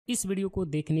इस वीडियो को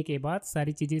देखने के बाद,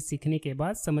 सारी चीज़ें सीखने के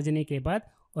बाद, समझने के बाद,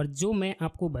 और जो मैं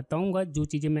आपको बताऊंगा, जो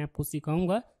चीज़ें मैं आपको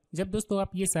सिखाऊंगा, जब दोस्तों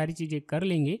आप ये सारी चीज़ें कर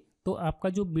लेंगे तो आपका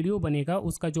जो वीडियो बनेगा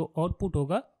उसका जो आउटपुट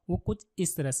होगा वो कुछ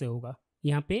इस तरह से होगा।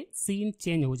 यहाँ पे सीन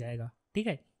चेंज हो जाएगा। ठीक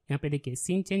है, यहाँ पे देखिए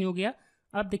सीन चेंज हो गया।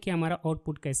 अब देखिए हमारा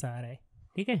आउटपुट कैसा आ रहा है।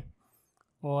 ठीक है,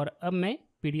 और अब मैं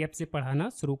PDF से पढ़ाना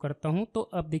शुरू करता हूँ। तो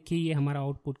अब देखिए ये हमारा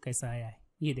आउटपुट कैसा आया है।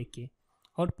 ये देखिए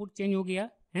आउटपुट चेंज हो गया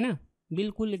है ना,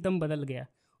 बिल्कुल एकदम बदल गया।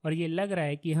 और ये लग रहा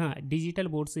है कि हाँ, डिजिटल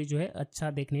बोर्ड से जो है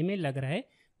अच्छा देखने में लग रहा है,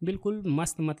 बिल्कुल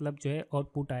मस्त, मतलब जो है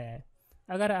आउटपुट आया है।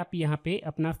 अगर आप यहाँ पे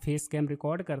अपना फेस कैम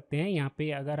रिकॉर्ड करते हैं, यहाँ पे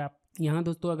अगर आप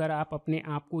दोस्तों अगर आप अपने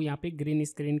आप को यहाँ पे ग्रीन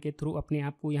स्क्रीन के थ्रू अपने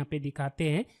आप को यहाँ पे दिखाते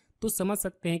हैं तो समझ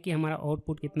सकते हैं कि हमारा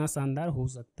आउटपुट कितना शानदार हो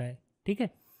सकता है। ठीक है,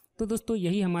 तो दोस्तों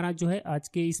यही हमारा जो है आज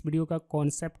के इस वीडियो का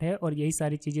कॉन्सेप्ट है, और यही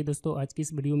सारी चीज़ें दोस्तों आज की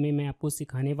इस वीडियो में मैं आपको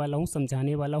सिखाने वाला हूँ,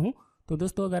 समझाने वाला हूँ। तो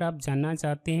दोस्तों अगर आप जानना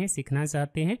चाहते हैं, सीखना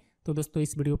चाहते हैं, तो दोस्तों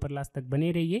इस वीडियो पर लास्ट तक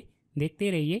बने रहिए,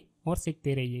 देखते रहिए और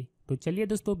सीखते रहिए। तो चलिए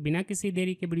दोस्तों बिना किसी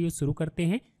देरी के वीडियो शुरू करते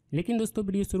हैं। लेकिन दोस्तों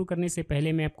वीडियो शुरू करने से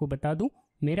पहले मैं आपको बता दूं,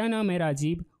 मेरा नाम है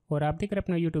राजीव और आप देख रहे हैं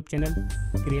अपना यूट्यूब चैनल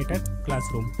क्रिएटर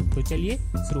क्लासरूम। तो चलिए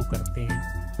शुरू करते हैं।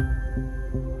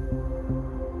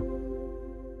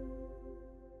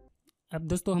 अब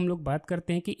दोस्तों हम लोग बात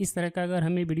करते हैं कि इस तरह का अगर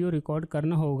हमें वीडियो रिकॉर्ड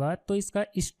करना होगा तो इसका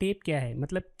स्टेप क्या है,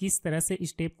 मतलब किस तरह से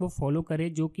स्टेप को फॉलो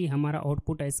करें जो कि हमारा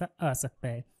आउटपुट ऐसा आ सकता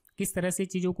है, किस तरह से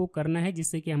चीज़ों को करना है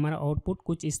जिससे कि हमारा आउटपुट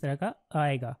कुछ इस तरह का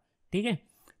आएगा। ठीक है,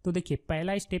 तो देखिए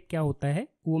पहला स्टेप क्या होता है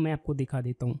वो मैं आपको दिखा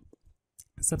देता हूँ।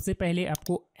 सबसे पहले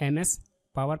आपको MS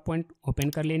पावरपॉइंट ओपन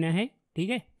कर लेना है। ठीक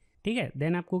है,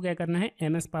 देन आपको क्या करना है,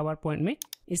 MS पावरपॉइंट में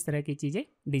इस तरह की चीज़ें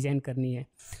डिजाइन करनी है।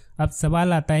 अब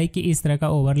सवाल आता है कि इस तरह का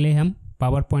ओवरले हम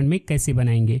पावरपॉइंट में कैसे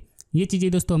बनाएंगे। ये चीज़ें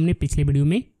दोस्तों हमने पिछले वीडियो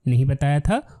में नहीं बताया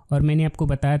था, और मैंने आपको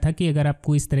बताया था कि अगर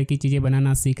आपको इस तरह की चीज़ें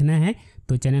बनाना सीखना है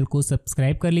तो चैनल को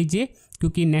सब्सक्राइब कर लीजिए,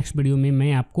 क्योंकि नेक्स्ट वीडियो में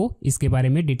मैं आपको इसके बारे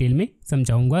में डिटेल में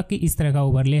समझाऊंगा कि इस तरह का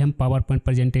ओवरले हम पावर पॉइंट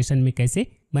प्रेजेंटेशन में कैसे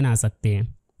बना सकते हैं।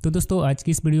 तो दोस्तों आज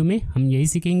की इस वीडियो में हम यही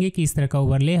सीखेंगे कि इस तरह का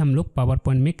ओवरले हम लोग पावर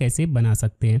पॉइंट में कैसे बना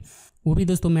सकते हैं। वो भी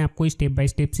दोस्तों मैं आपको स्टेप बाय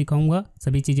स्टेप सिखाऊंगा,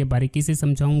 सभी चीज़ें बारीकी से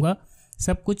समझाऊंगा,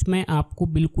 सब कुछ मैं आपको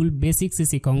बिल्कुल बेसिक से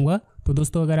सिखाऊंगा। तो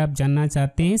दोस्तों अगर आप जानना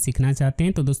चाहते हैं, सीखना चाहते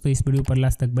हैं, तो दोस्तों इस वीडियो पर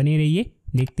लास्ट तक बने रहिए,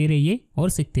 देखते रहिए और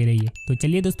सीखते रहिए। तो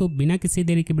चलिए दोस्तों बिना किसी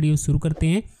देरी के वीडियो शुरू करते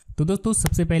हैं। तो दोस्तों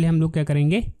सबसे पहले हम लोग क्या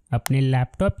करेंगे, अपने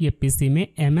लैपटॉप या PC में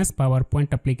MS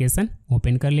पावरपॉइंट एप्लीकेशन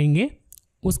ओपन कर लेंगे।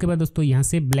 उसके बाद दोस्तों यहाँ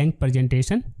से ब्लैंक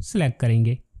प्रेजेंटेशन सेलेक्ट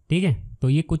करेंगे। ठीक है, तो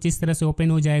ये कुछ इस तरह से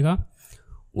ओपन हो जाएगा।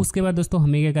 उसके बाद दोस्तों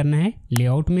हमें क्या करना है,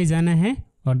 लेआउट में जाना है,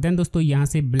 और देन दोस्तों यहाँ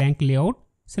से ब्लैंक लेआउट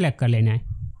सेलेक्ट कर लेना है।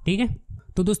 ठीक है,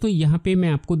 तो दोस्तों यहाँ पे मैं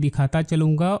आपको दिखाता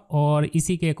चलूँगा और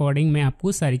इसी के अकॉर्डिंग मैं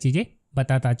आपको सारी चीज़ें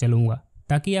बताता चलूँगा,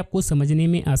 ताकि आपको समझने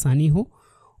में आसानी हो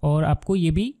और आपको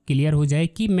ये भी क्लियर हो जाए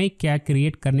कि मैं क्या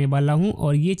क्रिएट करने वाला हूँ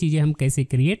और ये चीज़ें हम कैसे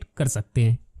क्रिएट कर सकते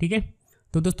हैं। ठीक है,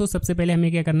 तो दोस्तों सबसे पहले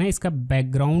हमें क्या करना है, इसका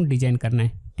बैकग्राउंड डिजाइन करना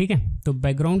है। ठीक है, तो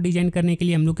बैकग्राउंड डिजाइन करने के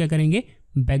लिए हम लोग क्या करेंगे,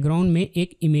 बैकग्राउंड में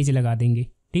एक इमेज लगा देंगे।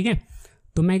 ठीक है,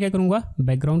 तो मैं क्या करूँगा,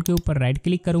 बैकग्राउंड के ऊपर राइट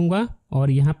क्लिक करूँगा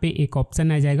और यहाँ पे एक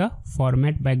ऑप्शन आ जाएगा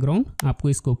फॉर्मेट बैकग्राउंड, आपको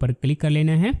इसके ऊपर क्लिक कर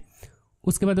लेना है।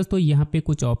 उसके बाद दोस्तों यहाँ पे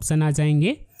कुछ ऑप्शन आ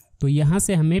जाएंगे, तो यहाँ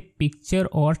से हमें पिक्चर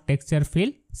और टेक्सचर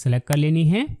फिल सेलेक्ट कर लेनी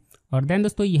है, और देन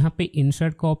दोस्तों यहाँ पे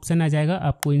इंसर्ट का ऑप्शन आ जाएगा,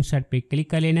 आपको इंसर्ट पे क्लिक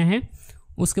कर लेना है।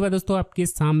 उसके बाद दोस्तों आपके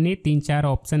सामने 3-4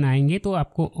 ऑप्शन आएंगे, तो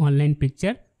आपको ऑनलाइन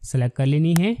पिक्चर सेलेक्ट कर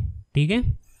लेनी है। ठीक है,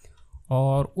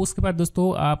 और उसके बाद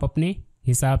दोस्तों आप अपने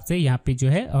हिसाब से यहाँ पे जो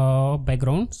है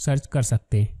बैकग्राउंड सर्च कर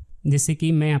सकते हैं, जैसे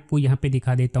कि मैं आपको यहाँ पे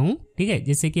दिखा देता हूँ। ठीक है,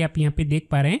 जैसे कि आप यहाँ पे देख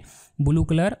पा रहे हैं ब्लू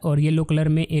कलर और येलो कलर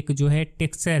में एक जो है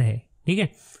टेक्सचर है। ठीक है,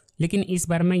 लेकिन इस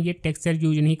बार मैं ये टेक्सचर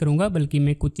यूज नहीं करूँगा, बल्कि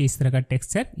मैं कुछ इस तरह का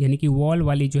टेक्सचर यानी कि वॉल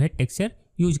वाली जो है टेक्सचर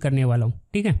यूज करने वाला हूँ।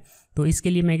 ठीक है, तो इसके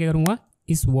लिए मैं क्या करूँगा,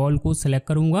 इस वॉल को सेलेक्ट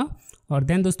करूँगा और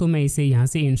देन दोस्तों मैं इसे यहाँ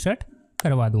से इंसर्ट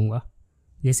करवा दूँगा।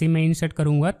 जैसे मैं इंसर्ट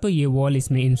करूँगा तो ये वॉल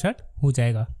इसमें इंसर्ट हो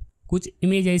जाएगा। कुछ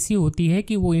इमेज ऐसी होती है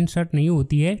कि वो इंसर्ट नहीं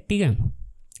होती है। ठीक है,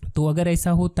 तो अगर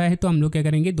ऐसा होता है तो हम लोग क्या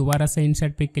करेंगे, दोबारा से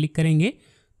इंसर्ट पे क्लिक करेंगे,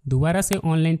 दोबारा से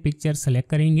ऑनलाइन पिक्चर सेलेक्ट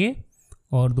करेंगे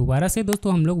और दोबारा से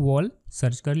दोस्तों हम लोग वॉल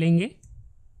सर्च कर लेंगे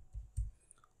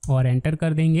और एंटर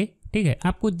कर देंगे। ठीक है,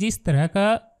 आपको जिस तरह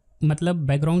का मतलब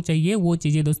बैकग्राउंड चाहिए वो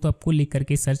चीज़ें दोस्तों आपको लिख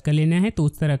करके सर्च कर लेना है, तो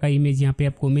उस तरह का इमेज यहाँ पे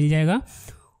आपको मिल जाएगा।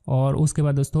 और उसके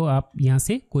बाद दोस्तों आप यहाँ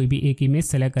से कोई भी एक इमेज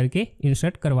सेलेक्ट करके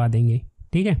इंसर्ट करवा देंगे।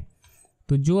 ठीक है,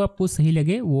 तो जो आपको सही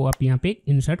लगे वो आप यहाँ पे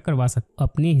इंसर्ट करवा सकते,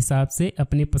 अपने हिसाब से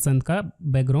अपने पसंद का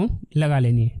बैकग्राउंड लगा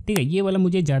लेनी है। ठीक है, ये वाला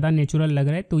मुझे ज़्यादा नेचुरल लग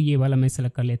रहा है तो ये वाला मैं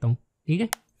सेलेक्ट कर लेता हूँ। ठीक है,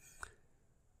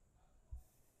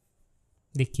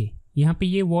 देखिए यहाँ पे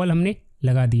ये वॉल हमने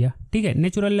लगा दिया। ठीक है,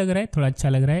 नेचुरल लग रहा है, थोड़ा अच्छा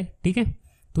लग रहा है। ठीक है,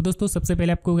 तो दोस्तों सबसे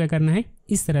पहले आपको क्या करना है,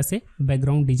 इस तरह से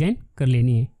बैकग्राउंड डिजाइन कर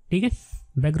लेनी है। ठीक है,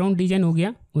 बैकग्राउंड डिजाइन हो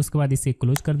गया। उसके बाद इसे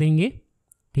क्लोज कर देंगे,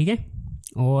 ठीक है।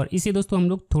 और इसे दोस्तों हम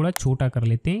लोग थोड़ा छोटा कर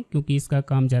लेते हैं क्योंकि इसका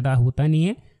काम ज़्यादा होता नहीं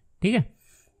है, ठीक है।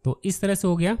 तो इस तरह से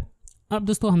हो गया। अब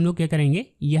दोस्तों हम लोग क्या करेंगे,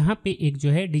 यहाँ पे एक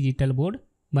जो है डिजिटल बोर्ड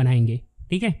बनाएंगे,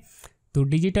 ठीक है। तो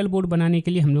डिजिटल बोर्ड बनाने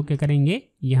के लिए हम लोग क्या करेंगे,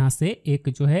 यहाँ से एक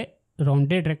जो है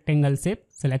राउंडेड रेक्टेंगल शेप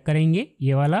सेलेक्ट करेंगे,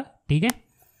 ये वाला, ठीक है।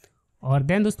 और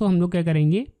देन दोस्तों हम लोग क्या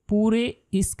करेंगे, पूरे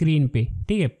स्क्रीन पे,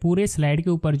 ठीक है, पूरे स्लाइड के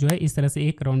ऊपर जो है इस तरह से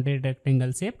एक राउंडेड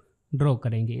रेक्टेंगल शेप ड्रॉ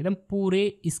करेंगे एकदम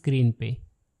पूरे स्क्रीन पे,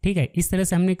 ठीक है। इस तरह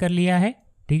से हमने कर लिया है,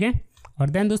 ठीक है। और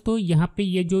देन दोस्तों यहाँ पे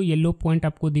ये जो येलो पॉइंट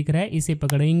आपको दिख रहा है इसे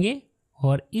पकड़ेंगे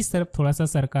और इस तरफ थोड़ा सा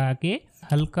सरका के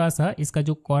हल्का सा इसका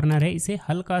जो कॉर्नर है इसे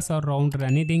हल्का सा राउंड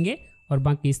रहने देंगे और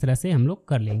बाकी इस तरह से हम लोग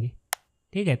कर लेंगे,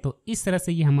 ठीक है। तो इस तरह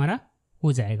से ये हमारा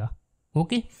हो जाएगा,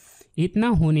 ओके। इतना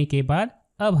होने के बाद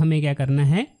अब हमें क्या करना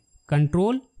है,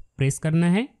 कंट्रोल प्रेस करना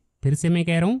है। फिर से मैं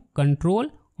कह रहा हूँ कंट्रोल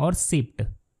और शिफ्ट,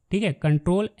 ठीक है,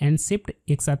 कंट्रोल एंड शिफ्ट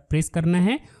एक साथ प्रेस करना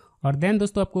है। और देन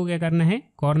दोस्तों आपको क्या करना है,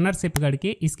 कॉर्नर से पकड़ के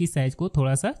इसकी साइज को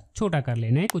थोड़ा सा छोटा कर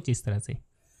लेना है, कुछ इस तरह से,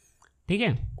 ठीक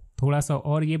है। थोड़ा सा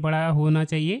और ये बड़ा होना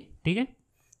चाहिए, ठीक है।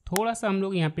 थोड़ा सा हम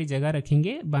लोग यहाँ पे जगह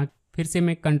रखेंगे। बाकी फिर से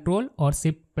मैं कंट्रोल और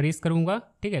शिफ्ट प्रेस करूँगा,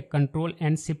 ठीक है, कंट्रोल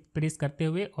एंड शिफ्ट प्रेस करते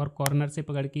हुए और कॉर्नर से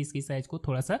पकड़ के इसकी साइज को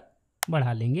थोड़ा सा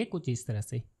बढ़ा लेंगे, कुछ इस तरह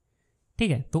से,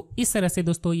 ठीक है। तो इस तरह से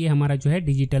दोस्तों ये हमारा जो है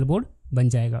डिजिटल बोर्ड बन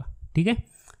जाएगा, ठीक है।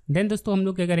 देन दोस्तों हम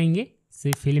लोग क्या करेंगे,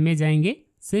 से फिल में जाएंगे।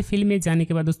 से फिल में जाने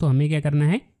के बाद दोस्तों हमें क्या करना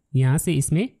है, यहाँ से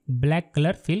इसमें ब्लैक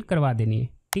कलर फिल करवा देनी है,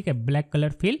 ठीक है, ब्लैक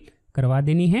कलर फिल करवा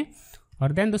देनी है।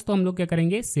 और देन दोस्तों हम लोग क्या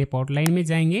करेंगे, शेप आउटलाइन में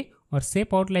जाएंगे और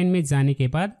शेप आउटलाइन में जाने के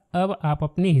बाद अब आप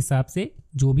अपने हिसाब से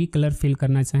जो भी कलर फिल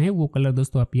करना चाहें वो कलर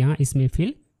दोस्तों आप यहाँ इसमें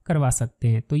फिल करवा सकते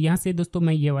हैं। तो यहाँ से दोस्तों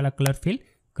मैं ये वाला कलर फिल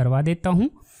करवा देता हूँ।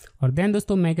 और देन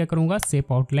दोस्तों मैं क्या करूँगा,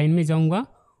 शेप आउटलाइन में जाऊँगा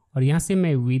और यहाँ से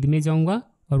मैं विद में जाऊँगा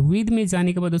और विद में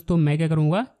जाने के बाद दोस्तों मैं क्या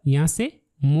करूँगा, यहाँ से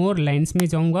मोर लाइन्स में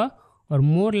जाऊँगा और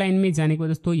मोर लाइन में जाने के बाद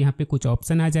दोस्तों यहाँ पे कुछ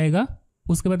ऑप्शन आ जाएगा।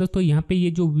 उसके बाद दोस्तों यहाँ पे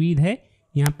ये जो विद है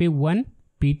यहाँ पे 1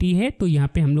 PT है, तो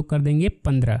यहाँ पे हम लोग कर देंगे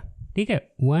 15, ठीक है,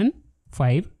 1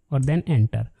 5 और देन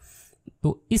एंटर।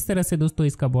 तो इस तरह से दोस्तों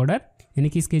इसका बॉर्डर यानी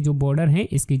कि इसके जो बॉर्डर है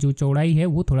इसकी जो चौड़ाई है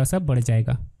वो थोड़ा सा बढ़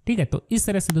जाएगा, ठीक है। तो इस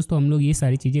तरह से दोस्तों हम लोग ये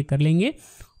सारी चीज़ें कर लेंगे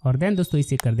और देन दोस्तों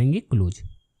इसे कर देंगे क्लोज,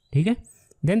 ठीक है।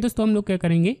 देन दोस्तों हम लोग क्या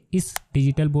करेंगे, इस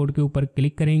डिजिटल बोर्ड के ऊपर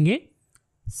क्लिक करेंगे,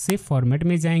 सेफ फॉर्मेट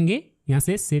में जाएंगे, यहाँ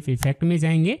से सेफ इफेक्ट में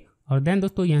जाएंगे और देन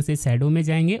दोस्तों यहाँ से शैडो में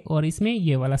जाएंगे और इसमें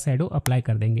ये वाला शैडो अप्लाई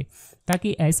कर देंगे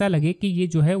ताकि ऐसा लगे कि ये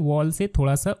जो है वॉल से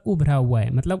थोड़ा सा उभरा हुआ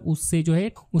है, मतलब उससे जो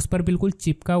है उस पर बिल्कुल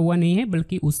चिपका हुआ नहीं है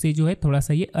बल्कि उससे जो है थोड़ा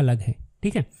सा ये अलग है,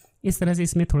 ठीक है। इस तरह से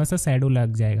इसमें थोड़ा सा शैडो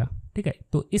लग जाएगा, ठीक है।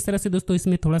 तो इस तरह से दोस्तों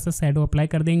इसमें थोड़ा सा शैडो अप्लाई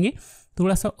कर देंगे,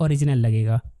 थोड़ा सा ओरिजिनल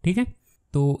लगेगा, ठीक है।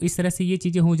 तो इस तरह से ये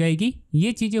चीज़ें हो जाएगी।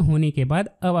 ये चीज़ें होने के बाद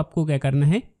अब आपको क्या करना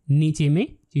है, नीचे में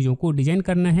चीज़ों को डिजाइन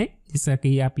करना है, जैसा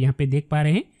कि आप यहाँ पे देख पा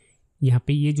रहे हैं। यहाँ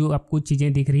पे ये जो आपको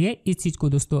चीज़ें दिख रही है इस चीज़ को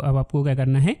दोस्तों अब आपको क्या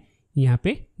करना है, यहाँ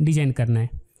पे डिजाइन करना है।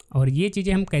 और ये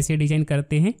चीज़ें हम कैसे डिजाइन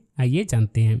करते हैं आइए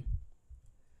जानते हैं।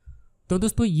 तो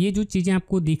दोस्तों ये जो चीज़ें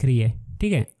आपको दिख रही है,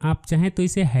 ठीक है, आप चाहें तो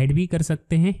इसे हाइड भी कर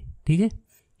सकते हैं, ठीक है।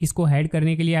 इसको हाइड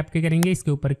करने के लिए आप क्या करेंगे,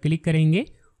 इसके ऊपर क्लिक करेंगे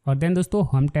और देन दोस्तों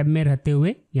होम टैब में रहते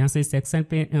हुए यहाँ से सेक्शन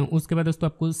पे, उसके बाद दोस्तों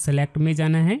आपको सेलेक्ट में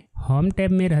जाना है। होम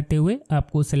टैब में रहते हुए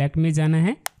आपको सेलेक्ट में जाना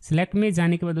है। सेलेक्ट में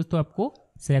जाने के बाद दोस्तों आपको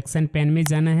सिलेक्शन पैन में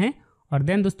जाना है और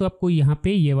देन दोस्तों आपको यहाँ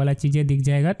पे ये वाला चीज़ें दिख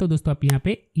जाएगा। तो दोस्तों आप यहाँ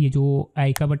पे ये जो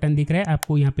आई का बटन दिख रहा है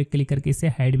आपको यहाँ पे क्लिक करके इसे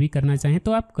हाइड भी करना चाहें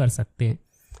तो आप कर सकते हैं,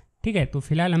 ठीक है। तो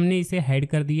फिलहाल हमने इसे हाइड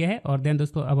कर दिया है और देन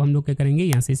दोस्तों अब हम लोग क्या करेंगे,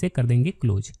 यहाँ से इसे कर देंगे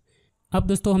क्लोज। अब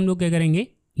दोस्तों हम लोग क्या करेंगे,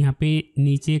 यहाँ पे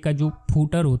नीचे का जो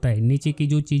फूटर होता है, नीचे की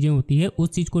जो चीज़ें होती है उस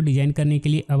चीज़ को डिजाइन करने के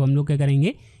लिए अब हम लोग क्या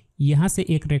करेंगे, यहाँ से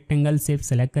एक रेक्टेंगल शेप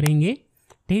सेलेक्ट करेंगे,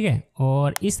 ठीक है।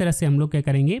 और इस तरह से हम लोग क्या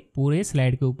करेंगे, पूरे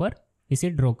स्लाइड के ऊपर इसे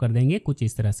ड्रॉ कर देंगे कुछ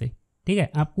इस तरह से, ठीक है।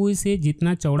 आपको इसे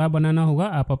जितना चौड़ा बनाना होगा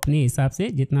आप अपने हिसाब से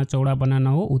जितना चौड़ा बनाना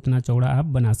हो उतना चौड़ा आप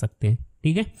बना सकते हैं,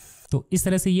 ठीक है। तो इस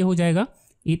तरह से ये हो जाएगा।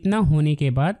 इतना होने के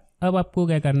बाद अब आपको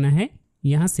क्या करना है,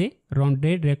 यहाँ से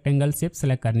राउंडेड रेक्टेंगल शेप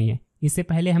सेलेक्ट करनी है। इससे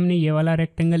पहले हमने ये वाला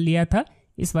रेक्टेंगल लिया था,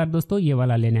 इस बार दोस्तों ये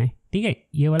वाला लेना है, ठीक है।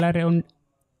 ये वाला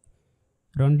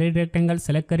राउंडेड रेक्टेंगल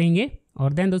सेलेक्ट करेंगे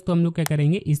और देन दोस्तों हम लोग क्या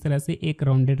करेंगे, इस तरह से एक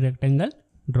राउंडेड रेक्टेंगल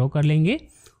ड्रॉ कर लेंगे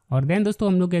और देन दोस्तों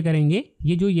हम लोग क्या करेंगे,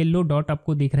 ये जो येलो डॉट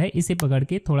आपको दिख रहा है इसे पकड़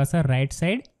के थोड़ा सा राइट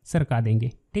साइड सरका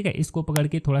देंगे, ठीक है। इसको पकड़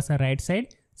के थोड़ा सा राइट साइड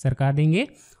सरका देंगे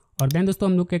और देन दोस्तों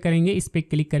हम लोग क्या करेंगे, इस पर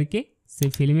क्लिक करके से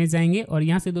फिल में जाएंगे और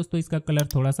यहाँ से दोस्तों इसका कलर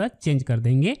थोड़ा सा चेंज कर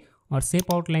देंगे और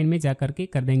शेप आउटलाइन में जा करके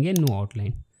कर देंगे नो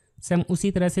आउटलाइन। सेम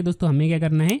उसी तरह से दोस्तों हमें क्या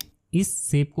करना है, इस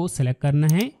शेप को सेलेक्ट करना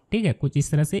है, ठीक है। कुछ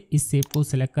इस तरह से इस शेप को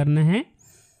सेलेक्ट करना है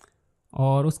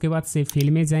और उसके बाद से फिल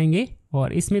में जाएंगे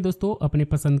और इसमें दोस्तों अपने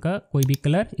पसंद का कोई भी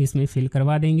कलर इसमें फिल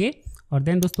करवा देंगे और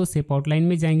देन दोस्तों शेप आउटलाइन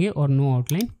में जाएंगे और नो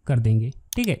आउटलाइन कर देंगे।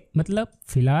 ठीक है, मतलब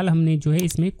फिलहाल हमने जो है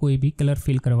इसमें कोई भी कलर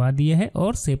फिल करवा दिया है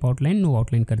और शेप आउटलाइन नो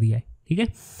आउटलाइन कर दिया है। ठीक है,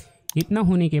 इतना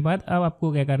होने के बाद अब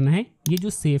आपको क्या करना है, ये जो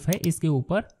शेप है इसके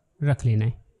ऊपर रख लेना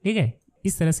है। ठीक है,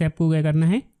 इस तरह से आपको क्या करना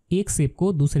है, एक शेप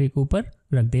को दूसरे के ऊपर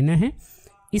रख देना है।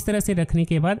 इस तरह से रखने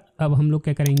के बाद अब हम लोग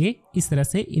क्या करेंगे, इस तरह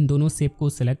से इन दोनों शेप को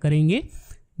सेलेक्ट करेंगे।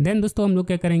 देन दोस्तों हम लोग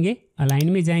क्या करेंगे, अलाइन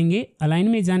में जाएंगे। अलाइन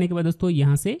में जाने के बाद दोस्तों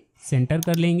यहाँ से सेंटर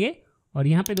कर लेंगे और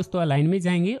यहाँ पे दोस्तों अलाइन में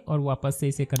जाएंगे और वापस से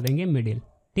इसे कर देंगे मिडिल।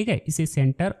 ठीक है, इसे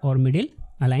सेंटर और मिडिल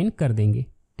अलाइन कर देंगे।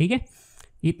 ठीक है,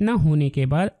 इतना होने के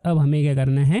बाद अब हमें क्या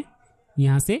करना है,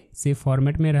 यहाँ से शेप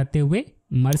फॉर्मेट में रहते हुए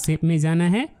मर्ज शेप में जाना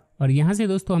है और यहाँ से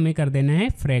दोस्तों हमें कर देना है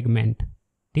फ्रेगमेंट।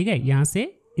 ठीक है, यहाँ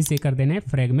से इसे कर देना है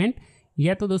फ्रेगमेंट,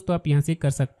 या तो दोस्तों आप यहाँ से कर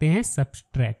सकते हैं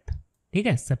सब्सट्रैक्ट। ठीक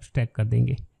है, सब्सट्रैक्ट कर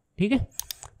देंगे। ठीक है,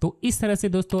 तो इस तरह से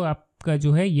दोस्तों आपका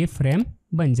जो है ये फ्रेम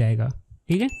बन जाएगा।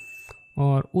 ठीक है,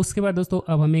 और उसके बाद दोस्तों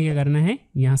अब हमें क्या करना है,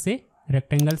 यहाँ से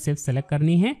रेक्टेंगल शेप सेलेक्ट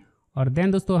करनी है और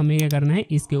देन दोस्तों हमें क्या करना है,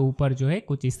 इसके ऊपर जो है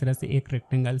कुछ इस तरह से एक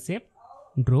रेक्टेंगल शेप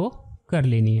ड्रॉ कर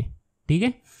लेनी है। ठीक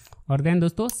है, और देन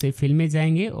दोस्तों शेप फिल में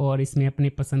जाएंगे और इसमें अपने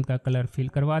पसंद का कलर फिल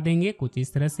करवा देंगे कुछ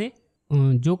इस तरह से।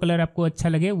 जो कलर आपको अच्छा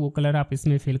लगे वो कलर आप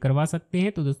इसमें फिल करवा सकते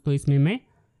हैं। तो दोस्तों इसमें मैं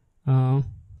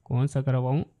कौन सा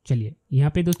करवाऊँ, चलिए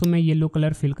यहाँ पे दोस्तों मैं येलो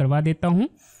कलर फिल करवा देता हूँ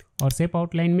और शेप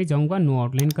आउटलाइन में जाऊँगा, नो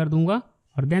आउटलाइन कर दूँगा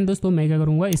और देन दोस्तों मैं क्या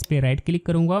करूँगा, इस पर राइट क्लिक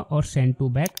करूँगा और सेंड टू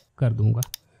बैक कर दूँगा।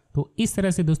 तो इस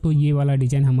तरह से दोस्तों ये वाला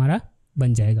डिज़ाइन हमारा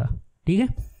बन जाएगा। ठीक है,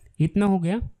 इतना हो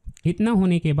गया। इतना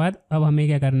होने के बाद अब हमें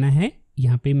क्या करना है,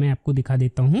 यहाँ पे मैं आपको दिखा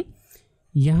देता हूँ।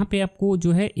 यहाँ पे आपको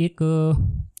जो है एक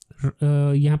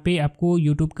यहाँ पे आपको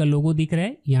YouTube का लोगो दिख रहा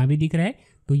है, यहाँ भी दिख रहा है।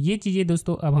 तो ये चीज़ें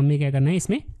दोस्तों अब हमें क्या करना है,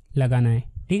 इसमें लगाना है।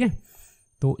 ठीक है,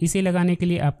 तो इसे लगाने के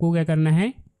लिए आपको क्या करना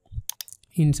है,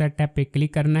 इंसर्ट टैब पे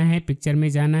क्लिक करना है, पिक्चर में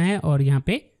जाना है और यहाँ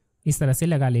पे इस तरह से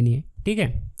लगा लेनी है। ठीक है,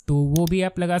 तो वो भी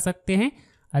आप लगा सकते हैं।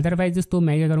 अदरवाइज दोस्तों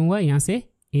मैं क्या करूँगा, यहाँ से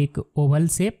एक ओवल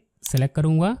शेप सेलेक्ट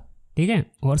करूँगा। ठीक है,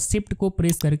 और शिफ्ट को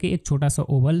प्रेस करके एक छोटा सा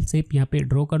ओवल शेप यहाँ पे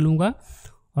ड्रॉ कर लूँगा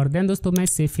और देन दोस्तों मैं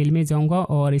शेप फिल में जाऊँगा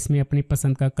और इसमें अपनी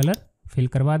पसंद का कलर फिल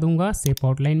करवा दूँगा। शेप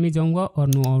आउटलाइन में जाऊँगा और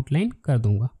नो आउटलाइन कर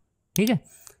दूँगा। ठीक है,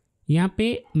 यहाँ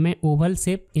पे मैं ओवल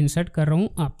शेप इंसर्ट कर रहा हूँ,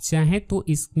 आप चाहें तो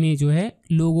इसमें जो है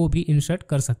लोगो भी इंसर्ट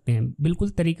कर सकते हैं, बिल्कुल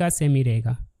तरीका सेम ही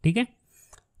रहेगा। ठीक है,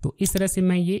 तो इस तरह से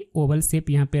मैं ये ओवल शेप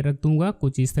यहाँ पे रख दूँगा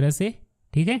कुछ इस तरह से।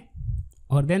 ठीक है,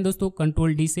 और देन दोस्तों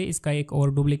कंट्रोल डी से इसका एक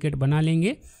और डुप्लीकेट बना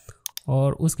लेंगे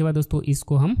और उसके बाद दोस्तों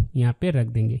इसको हम यहाँ पे रख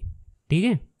देंगे। ठीक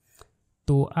है,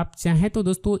 तो आप चाहें तो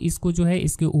दोस्तों इसको जो है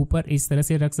इसके ऊपर इस तरह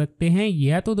से रख सकते हैं,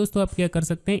 या तो दोस्तों आप क्या कर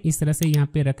सकते हैं, इस तरह से यहाँ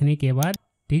पे रखने के बाद,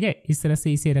 ठीक है, इस तरह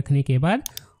से इसे रखने के बाद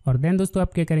और देन दोस्तों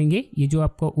आप क्या करेंगे, ये जो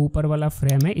आपका ऊपर वाला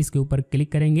फ्रेम है इसके ऊपर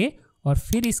क्लिक करेंगे और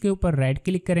फिर इसके ऊपर राइट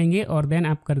क्लिक करेंगे और देन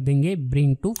आप कर देंगे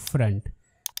ब्रिंग टू फ्रंट।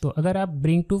 तो अगर आप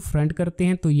ब्रिंग टू फ्रंट करते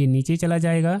हैं तो ये नीचे चला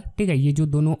जाएगा। ठीक है, ये जो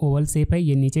दोनों ओवल शेप है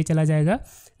ये नीचे चला जाएगा।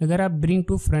 अगर आप ब्रिंग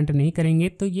टू फ्रंट नहीं करेंगे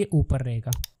तो ये ऊपर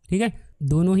रहेगा। ठीक है,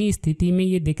 दोनों ही स्थिति में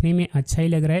ये देखने में अच्छा ही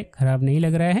लग रहा है, खराब नहीं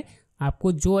लग रहा है।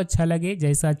 आपको जो अच्छा लगे,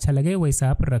 जैसा अच्छा लगे वैसा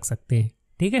आप रख सकते हैं।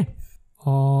 ठीक है,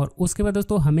 और उसके बाद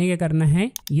दोस्तों हमें क्या करना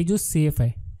है, ये जो शेप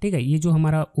है, ठीक है, ये जो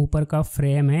हमारा ऊपर का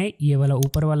फ्रेम है, ये वाला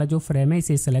ऊपर वाला जो फ्रेम है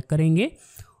इसे सेलेक्ट करेंगे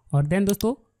और देन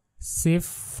दोस्तों शेप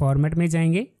फॉर्मेट में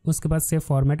जाएंगे। उसके बाद शेप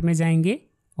फॉर्मेट में जाएंगे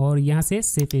और यहाँ से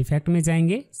शेप इफेक्ट में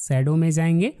जाएंगे, शैडो में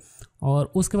जाएंगे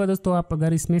और उसके बाद दोस्तों आप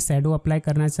अगर इसमें शैडो अप्लाई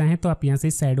करना चाहें तो आप यहाँ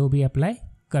से शैडो भी अप्लाई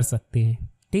कर सकते हैं।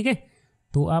 ठीक है,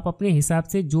 तो आप अपने हिसाब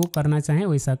से जो करना चाहें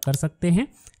वैसा कर सकते हैं।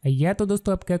 या तो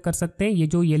दोस्तों आप क्या कर सकते हैं, ये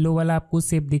जो येलो वाला आपको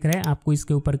शेप दिख रहा है आपको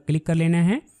इसके ऊपर क्लिक कर लेना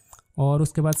है और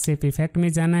उसके बाद शेप इफेक्ट में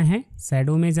जाना है,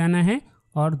 शैडो में जाना है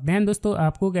और देन दोस्तों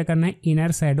आपको क्या करना है,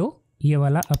 इनर शैडो ये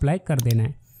वाला अप्लाई कर देना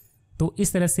है। तो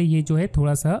इस तरह से ये जो है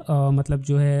थोड़ा सा मतलब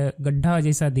जो है गड्ढा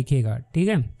जैसा दिखेगा। ठीक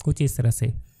है, कुछ इस तरह से,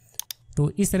 तो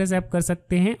इस तरह से आप कर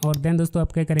सकते हैं। और देन दोस्तों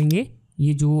आप क्या करेंगे,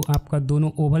 ये जो आपका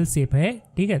दोनों ओवल शेप है,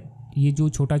 ठीक है, ये जो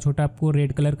छोटा छोटा आपको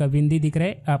रेड कलर का बिंदी दिख रहा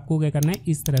है, आपको क्या करना है,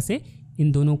 इस तरह से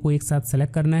इन दोनों को एक साथ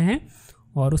सेलेक्ट करना है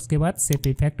और उसके बाद शेप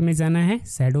इफेक्ट में जाना है,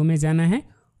 शैडो में जाना है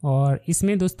और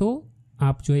इसमें दोस्तों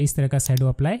आप जो है इस तरह का शैडो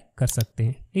अप्लाई कर सकते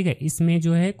हैं। ठीक है, इसमें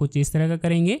जो है कुछ इस तरह का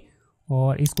करेंगे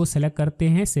और इसको सेलेक्ट करते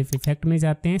हैं, शेप इफेक्ट में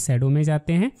जाते हैं, शैडो में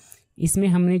जाते हैं। इसमें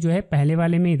हमने जो है पहले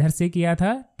वाले में इधर से किया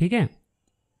था। ठीक है,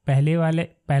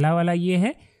 पहला वाला ये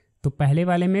है, तो पहले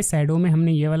वाले में शैडो में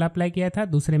हमने ये वाला अप्लाई किया था,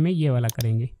 दूसरे में ये वाला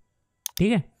करेंगे।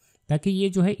 ठीक है, ताकि ये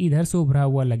जो है इधर से उभरा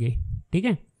हुआ लगे। ठीक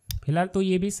है, फिलहाल तो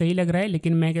ये भी सही लग रहा है,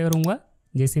 लेकिन मैं क्या करूँगा,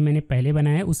 जैसे मैंने पहले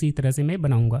बनाया है उसी तरह से मैं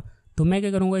बनाऊँगा। तो मैं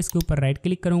क्या करूँगा, इसके ऊपर राइट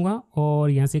क्लिक करूँगा और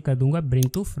यहाँ से कर दूँगा ब्रिंग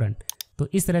टू फ्रंट। तो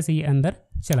इस तरह से ये अंदर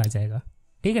चला जाएगा।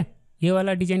 ठीक है, ये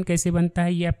वाला डिजाइन कैसे बनता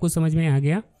है ये आपको समझ में आ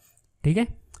गया। ठीक है,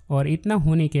 और इतना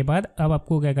होने के बाद अब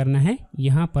आपको क्या करना है,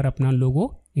 यहाँ पर अपना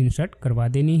लोगो इंसर्ट करवा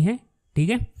देनी है। ठीक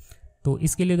है, तो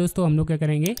इसके लिए दोस्तों हम लोग क्या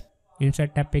करेंगे,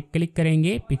 इंसर्ट टैब पे क्लिक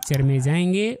करेंगे, पिक्चर में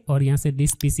जाएंगे और यहाँ से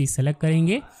दिस पीसी सेलेक्ट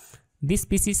करेंगे। दिस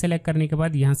पीसी सेलेक्ट करने के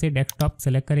बाद यहाँ से डेस्कटॉप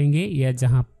सेलेक्ट करेंगे,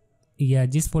 या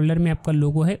जिस फोल्डर में आपका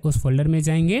लोगो है उस फोल्डर में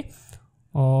जाएंगे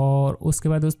और उसके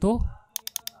बाद दोस्तों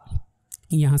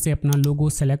यहाँ से अपना लोगो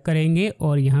सेलेक्ट करेंगे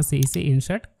और यहाँ से इसे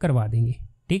इंसर्ट करवा देंगे।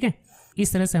 ठीक है,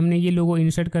 इस तरह से हमने ये लोगो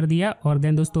इंसर्ट कर दिया और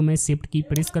देन दोस्तों मैं शिफ्ट की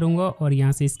प्रेस करूँगा और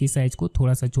यहाँ से इसकी साइज़ को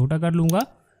थोड़ा सा छोटा कर लूँगा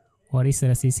और इस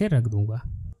तरह से इसे रख दूँगा।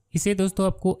 इसे दोस्तों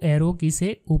आपको एरो की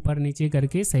से ऊपर नीचे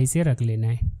करके सही से रख लेना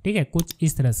है। ठीक है, कुछ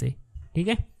इस तरह से। ठीक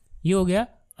है, ये हो गया।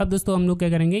 अब दोस्तों हम लोग क्या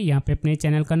करेंगे, यहाँ पे अपने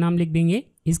चैनल का नाम लिख देंगे।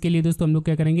 इसके लिए दोस्तों हम लोग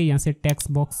क्या करेंगे, यहाँ से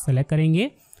टेक्स्ट बॉक्स सेलेक्ट करेंगे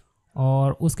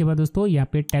और उसके बाद दोस्तों यहाँ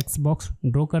पे टेक्स्ट बॉक्स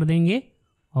ड्रॉ कर देंगे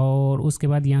और उसके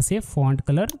बाद यहाँ से फॉन्ट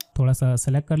कलर थोड़ा सा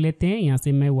सेलेक्ट कर लेते हैं। यहाँ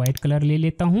से मैं वाइट कलर ले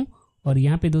लेता हूँ और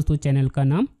यहाँ पे दोस्तों चैनल का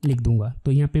नाम लिख दूंगा।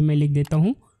 तो यहाँ पे मैं लिख देता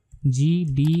हूँ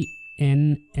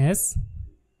GDNS,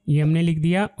 ये हमने लिख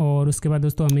दिया। और उसके बाद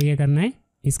दोस्तों हमें क्या करना है,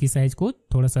 इसकी साइज़ को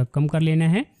थोड़ा सा कम कर लेना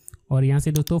है और यहाँ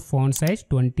से दोस्तों फॉन्ट साइज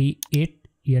 28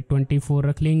 या 24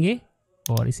 रख लेंगे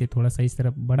और इसे थोड़ा सा इस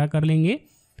तरफ बड़ा कर लेंगे।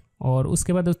 और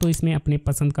उसके बाद दोस्तों इसमें अपने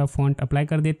पसंद का फॉन्ट अप्लाई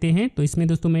कर देते हैं। तो इसमें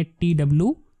दोस्तों मैं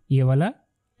TW, ये वाला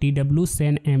TW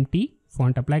Sen MT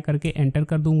font apply करके एंटर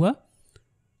कर दूंगा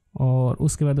और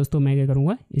उसके बाद दोस्तों मैं क्या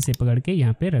करूँगा, इसे पकड़ के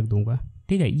यहाँ पे रख दूंगा।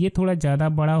 ठीक है, ये थोड़ा ज़्यादा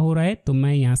बड़ा हो रहा है तो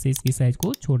मैं यहाँ से इसकी साइज़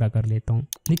को छोटा कर लेता हूँ।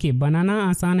 देखिए, बनाना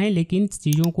आसान है लेकिन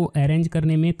चीज़ों को अरेंज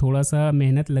करने में थोड़ा सा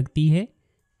मेहनत लगती है।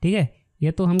 ठीक है,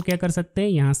 या तो हम क्या कर सकते हैं,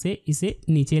 यहाँ से इसे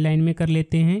नीचे लाइन में कर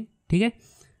लेते हैं। ठीक है,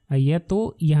 या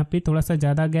तो यहाँ पे थोड़ा सा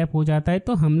ज़्यादा गैप हो जाता है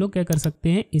तो हम लोग क्या कर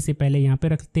सकते हैं, इसे पहले यहाँ पे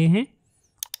रखते हैं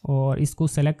और इसको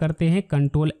सेलेक्ट करते हैं,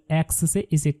 Ctrl X से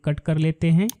इसे कट कर लेते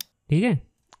हैं। ठीक है,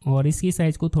 और इसकी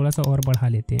साइज़ को थोड़ा सा और बढ़ा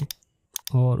लेते हैं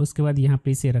और उसके बाद यहाँ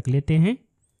पे इसे रख लेते हैं।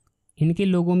 इनके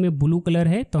लोगों में ब्लू कलर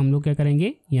है तो हम लोग क्या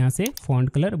करेंगे, यहाँ से फॉन्ट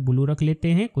कलर ब्लू रख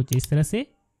लेते हैं कुछ इस तरह से।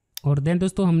 और देन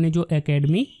दोस्तों हमने जो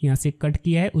एकेडमी यहाँ से कट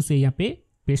किया है उसे यहाँ पे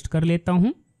पेस्ट कर लेता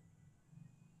हूँ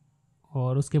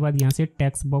और उसके बाद यहाँ से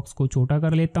टेक्स्ट बॉक्स को छोटा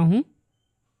कर लेता हूँ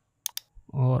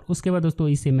और उसके बाद दोस्तों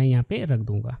इसे मैं यहाँ पे रख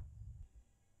दूँगा।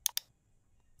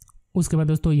 उसके बाद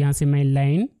दोस्तों यहाँ से मैं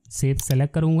लाइन शेप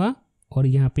सेलेक्ट करूँगा और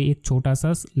यहाँ पे एक छोटा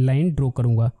सा लाइन ड्रॉ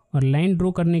करूँगा। और लाइन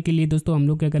ड्रॉ करने के लिए दोस्तों हम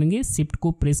लोग क्या करेंगे, शिफ्ट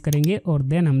को प्रेस करेंगे और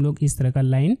देन हम लोग इस तरह का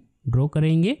लाइन ड्रॉ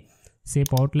करेंगे।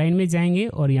 शेप आउटलाइन में जाएंगे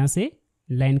और यहाँ से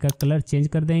लाइन का कलर चेंज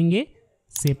कर देंगे।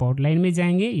 शेप आउटलाइन में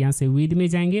जाएंगे, यहाँ से विड्थ में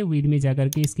जाएंगे, विड्थ में जा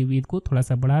करके इसकी विड्थ को थोड़ा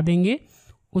सा बढ़ा देंगे।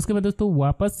 उसके बाद दोस्तों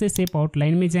वापस से शेप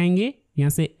आउटलाइन में जाएंगे, यहाँ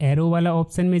से एरो वाला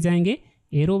ऑप्शन में जाएंगे,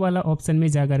 एरो वाला ऑप्शन में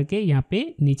जा करके यहाँ पे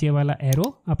नीचे वाला एरो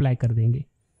अप्लाई कर देंगे।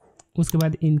 उसके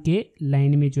बाद इनके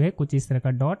लाइन में जो है कुछ इस तरह का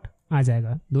डॉट आ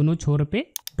जाएगा, दोनों छोर पे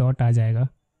डॉट आ जाएगा।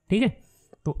 ठीक है,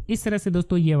 तो इस तरह से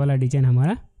दोस्तों ये वाला डिजाइन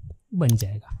हमारा बन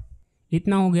जाएगा।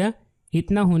 इतना हो गया।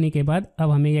 इतना होने के बाद अब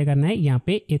हमें क्या करना है, यहाँ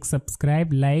पे एक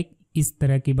सब्सक्राइब, लाइक इस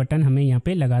तरह की बटन हमें यहाँ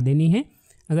पे लगा देनी है।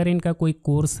 अगर इनका कोई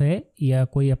कोर्स है या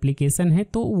कोई एप्लीकेशन है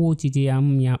तो वो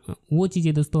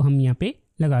चीज़ें दोस्तों हम यहाँ पे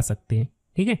लगा सकते हैं।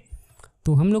 ठीक है,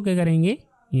 तो हम लोग क्या करेंगे,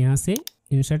 यहाँ से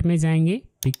इंसर्ट में जाएंगे,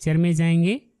 पिक्चर में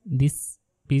जाएंगे,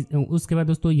 उसके बाद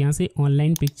दोस्तों यहाँ से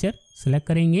ऑनलाइन पिक्चर सेलेक्ट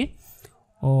करेंगे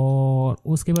और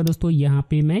उसके बाद दोस्तों यहाँ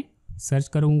पे मैं सर्च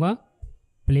करूँगा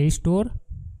प्ले स्टोर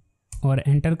और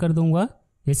एंटर कर दूँगा।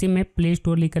 जैसे मैं प्ले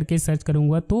स्टोर लिख करके सर्च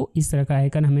करूँगा तो इस तरह का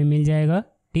आइकन हमें मिल जाएगा।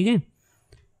 ठीक है,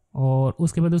 और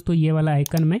उसके बाद दोस्तों ये वाला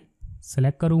आइकन मैं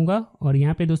सेलेक्ट करूँगा और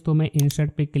यहाँ पे दोस्तों मैं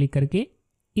इंसर्ट पे क्लिक करके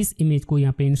इस इमेज को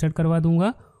यहाँ पे इंसर्ट करवा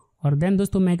दूँगा। और देन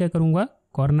दोस्तों मैं क्या करूँगा,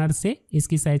 कॉर्नर से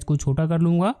इसकी साइज़ को छोटा कर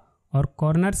लूँगा और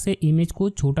कॉर्नर से इमेज को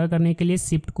छोटा करने के लिए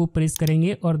शिफ्ट को प्रेस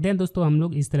करेंगे और देन दोस्तों हम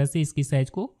लोग इस तरह से इसकी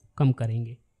साइज़ को कम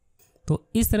करेंगे। तो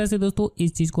इस तरह से दोस्तों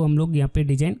इस चीज़ को हम लोग यहाँ पे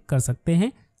डिजाइन कर सकते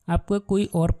हैं। आपका कोई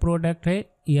और प्रोडक्ट है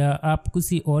या आप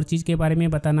किसी और चीज़ के बारे में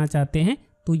बताना चाहते हैं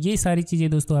तो ये सारी चीज़ें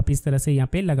दोस्तों आप इस तरह से यहाँ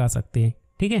पे लगा सकते हैं।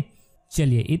 ठीक है,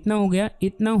 चलिए इतना हो गया।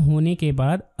 इतना होने के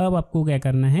बाद अब आपको क्या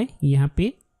करना है, यहाँ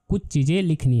पे कुछ चीज़ें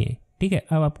लिखनी है। ठीक है,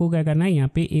 अब आपको क्या करना है,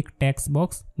 यहाँ पे एक टेक्स्ट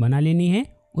बॉक्स बना लेनी है,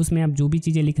 उसमें आप जो भी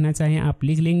चीज़ें लिखना चाहें आप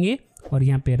लिख लेंगे और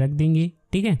यहाँ पे रख देंगे।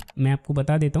 ठीक है, मैं आपको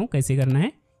बता देता हूँ कैसे करना है।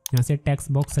 यहाँ से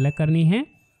टेक्स्ट बॉक्स सेलेक्ट करनी है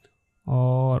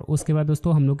और उसके बाद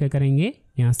दोस्तों हम लोग क्या करेंगे,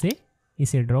 यहाँ से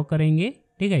इसे ड्रॉ करेंगे।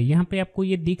 ठीक है, यहाँ पे आपको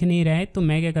ये दिख नहीं रहा है तो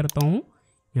मैं क्या करता हूँ,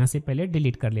 यहाँ से पहले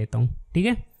डिलीट कर लेता हूँ। ठीक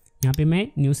है, यहाँ पे मैं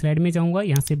न्यू स्लाइड में जाऊँगा,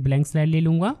 यहाँ से ब्लैंक स्लाइड ले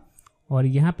लूँगा और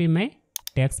यहाँ पे मैं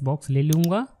टेक्स्ट बॉक्स ले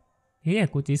लूँगा। ठीक है,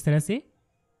 कुछ इस तरह से।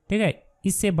 ठीक है,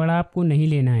 इससे बड़ा आपको नहीं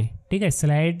लेना है। ठीक है,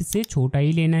 स्लाइड से छोटा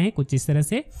ही लेना है कुछ इस तरह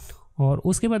से। और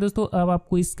उसके बाद दोस्तों अब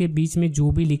आपको इसके बीच में जो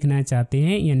भी लिखना चाहते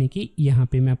हैं, यानी कि यहाँ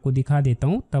पे मैं आपको दिखा देता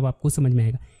हूँ तब आपको समझ में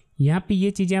आएगा। यहाँ पे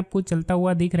ये चीज़ें आपको चलता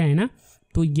हुआ दिख रहा है ना,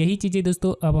 तो यही चीज़ें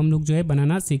दोस्तों अब हम लोग जो है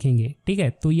बनाना सीखेंगे। ठीक है,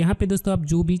 तो यहाँ पे दोस्तों आप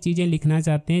जो भी चीज़ें लिखना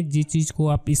चाहते हैं, जिस चीज़ को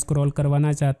आप स्क्रॉल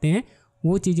करवाना चाहते हैं,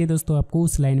 वो चीज़ें दोस्तों आपको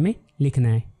उस लाइन में लिखना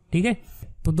है। ठीक है,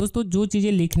 तो दोस्तों जो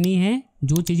चीज़ें लिखनी है,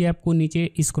 जो चीज़ें आपको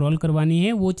नीचे स्क्रॉल करवानी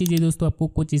है, वो चीज़ें दोस्तों आपको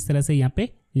कुछ इस तरह से यहाँ पे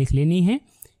लिख लेनी है।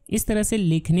 इस तरह से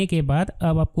लिखने के बाद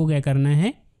अब आपको क्या करना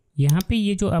है, यहाँ पे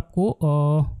ये जो आपको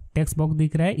टेक्स्ट बॉक्स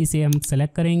दिख रहा है इसे हम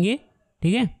सेलेक्ट करेंगे।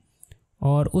 ठीक है,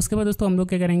 और उसके बाद दोस्तों हम लोग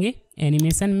क्या करेंगे,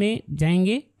 एनिमेशन में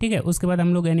जाएंगे। ठीक है, उसके बाद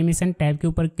हम लोग एनिमेशन टैब के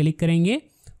ऊपर क्लिक करेंगे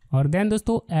और देन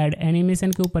दोस्तों ऐड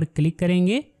एनिमेशन के ऊपर क्लिक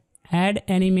करेंगे। ऐड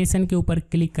एनिमेशन के ऊपर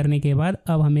क्लिक करने के बाद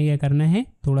अब हमें क्या करना है,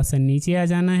 थोड़ा सा नीचे आ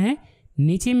जाना है।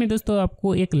 नीचे में दोस्तों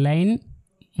आपको एक लाइन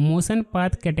मोशन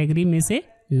पाथ कैटेगरी में से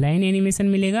लाइन एनिमेशन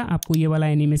मिलेगा, आपको ये वाला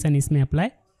एनिमेशन इसमें अप्लाई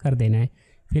कर देना है।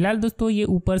 फिलहाल दोस्तों ये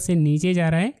ऊपर से नीचे जा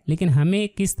रहा है, लेकिन हमें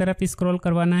किस तरफ स्क्रॉल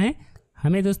करवाना है,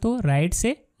 हमें दोस्तों राइट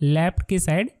से लेफ्ट की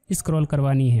साइड स्क्रॉल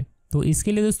करवानी है। तो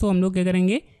इसके लिए दोस्तों हम लोग क्या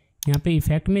करेंगे, यहाँ पे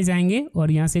इफेक्ट में जाएंगे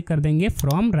और यहाँ से कर देंगे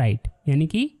फ्रॉम राइट, यानी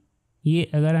कि ये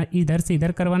अगर इधर से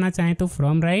इधर करवाना चाहें तो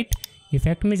फ्रॉम राइट,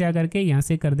 इफेक्ट में जा करके यहाँ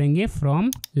से कर देंगे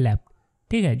फ्रॉम लेफ्ट।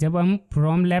 ठीक है, जब हम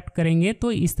फ्रॉम लेफ्ट करेंगे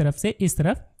तो इस तरफ से इस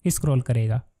तरफ स्क्रॉल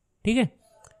करेगा। ठीक है,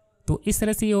 तो इस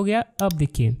तरह से ये हो गया। अब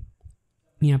देखिए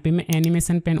यहाँ पे मैं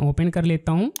एनिमेशन पेन ओपन कर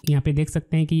लेता हूँ। यहाँ पे देख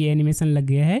सकते हैं कि ये एनिमेशन लग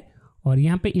गया है और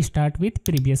यहाँ पे स्टार्ट विथ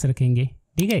प्रीवियस रखेंगे।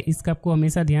 ठीक है, इसका आपको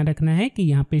हमेशा ध्यान रखना है कि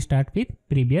यहाँ पे स्टार्ट विथ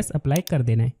प्रीवियस अप्लाई कर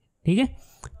देना है। ठीक है,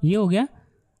 ये हो गया।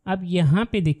 अब यहाँ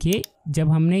पे देखिए जब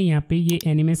हमने यहाँ पे ये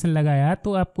एनिमेशन लगाया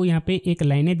तो आपको यहाँ पे एक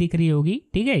लाइनें दिख रही होगी।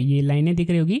 ठीक है, ये लाइनें दिख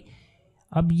रही होगी।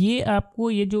 अब ये आपको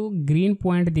ये जो ग्रीन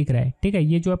पॉइंट दिख रहा है, ठीक है,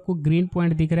 ये जो आपको ग्रीन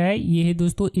पॉइंट दिख रहा है ये है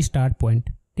दोस्तों स्टार्ट पॉइंट।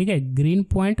 ठीक है, ग्रीन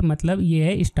पॉइंट मतलब ये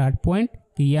है स्टार्ट पॉइंट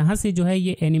कि यहाँ से जो है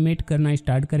ये एनिमेट करना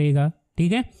स्टार्ट करेगा।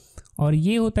 ठीक है, और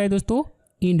ये होता है दोस्तों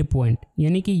एंड पॉइंट,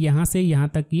 यानी कि यहाँ से यहाँ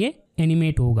तक ये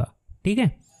एनिमेट होगा। ठीक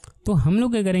है, तो हम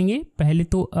लोग क्या करेंगे, पहले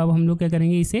तो अब हम लोग क्या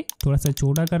करेंगे, इसे थोड़ा सा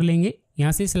छोटा कर लेंगे,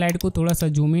 यहाँ से स्लाइड को थोड़ा सा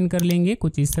जूम इन कर लेंगे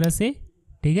कुछ इस तरह से।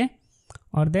 ठीक है,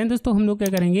 और देन दोस्तों हम लोग क्या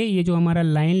करेंगे, ये जो हमारा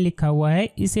लाइन लिखा हुआ है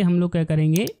इसे हम लोग क्या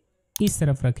करेंगे, इस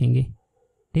तरफ रखेंगे।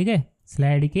 ठीक है,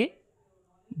 स्लाइड के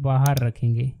बाहर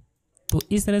रखेंगे। तो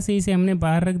इस तरह से इसे हमने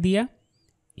बाहर रख दिया।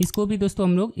 इसको भी दोस्तों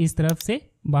हम लोग इस तरफ से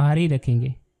बाहर ही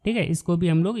रखेंगे। ठीक है, इसको भी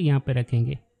हम लोग यहाँ पे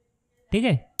रखेंगे। ठीक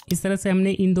है, इस तरह से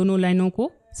हमने इन दोनों लाइनों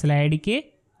को स्लाइड के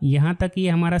यहाँ तक ये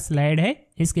हमारा स्लाइड है,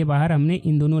 इसके बाहर हमने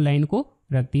इन दोनों लाइन को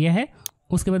रख दिया है।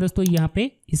 उसके बाद दोस्तों यहाँ पे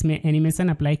इसमें एनिमेशन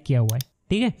अप्लाई किया हुआ है।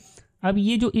 ठीक है, अब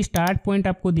ये जो स्टार्ट पॉइंट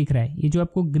आपको दिख रहा है, ये जो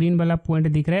आपको ग्रीन वाला पॉइंट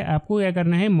दिख रहा है, आपको क्या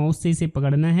करना है, माउस से इसे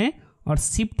पकड़ना है और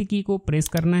शिफ्ट की को प्रेस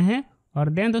करना है और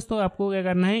देन दोस्तों आपको क्या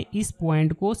करना है, इस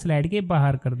पॉइंट को स्लाइड के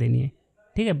बाहर कर देनी है।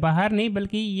 ठीक है, बाहर नहीं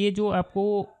बल्कि ये जो आपको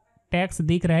टेक्स्ट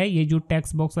दिख रहा है, ये जो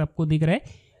टेक्स्ट बॉक्स आपको दिख रहा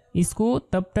है, इसको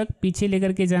तब तक पीछे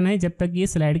लेकर के जाना है जब तक ये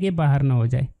स्लाइड के बाहर ना हो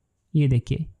जाए। ये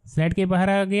देखिए स्लाइड के बाहर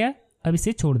आ गया, अब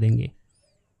इसे छोड़ देंगे।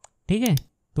 ठीक है,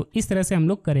 तो इस तरह से हम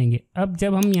लोग करेंगे। अब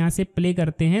जब हम यहाँ से प्ले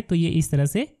करते हैं तो ये इस तरह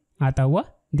से आता हुआ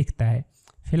दिखता है।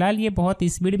 फिलहाल ये बहुत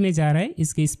स्पीड में जा रहा है,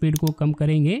 इसकी स्पीड को कम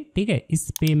करेंगे। ठीक है, इस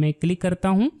पे मैं क्लिक करता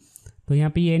हूँ तो यहाँ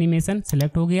पे ये एनिमेशन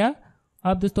सेलेक्ट हो गया।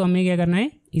 अब दोस्तों हमें क्या करना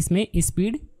है, इसमें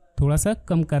स्पीड थोड़ा सा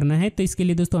कम करना है। तो इसके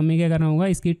लिए दोस्तों हमें क्या करना होगा,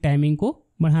 इसकी टाइमिंग को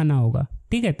बढ़ाना होगा।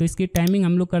 ठीक है, तो इसकी टाइमिंग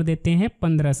हम लोग कर देते हैं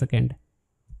 15 सेकेंड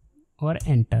और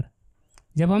एंटर।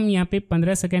 जब हम यहाँ पे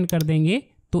 15 सेकेंड कर देंगे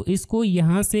तो इसको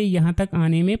यहाँ से यहाँ तक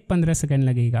आने में 15 सेकेंड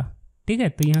लगेगा। ठीक है,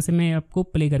 तो यहाँ से मैं आपको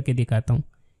प्ले करके दिखाता हूँ।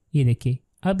 ये देखिए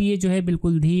अब ये जो है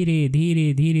बिल्कुल धीरे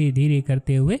धीरे धीरे धीरे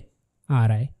करते हुए आ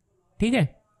रहा है। ठीक है,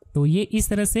 तो ये इस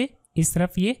तरह से इस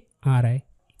तरफ ये आ रहा है।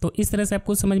 तो इस तरह से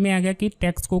आपको समझ में आ गया कि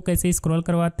टेक्स्ट को कैसे स्क्रॉल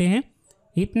करवाते हैं।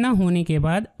 इतना होने के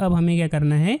बाद अब हमें क्या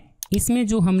करना है, इसमें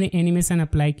जो हमने एनिमेशन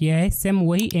अप्लाई किया है सेम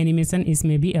वही एनिमेशन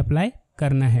इसमें भी अप्लाई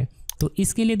करना है। तो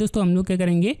इसके लिए दोस्तों हम लोग क्या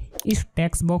करेंगे, इस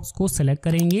टेक्स्ट बॉक्स को सेलेक्ट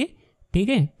करेंगे। ठीक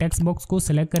है, टेक्स्ट बॉक्स को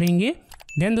सेलेक्ट करेंगे,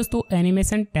 देन दोस्तों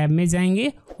एनिमेशन टैब में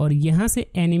जाएंगे और यहाँ से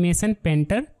एनिमेशन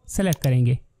पेंटर सेलेक्ट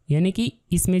करेंगे, यानी कि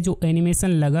इसमें जो एनिमेशन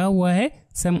लगा हुआ है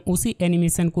सम उसी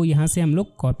एनिमेशन को यहाँ से हम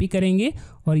लोग कॉपी करेंगे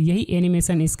और यही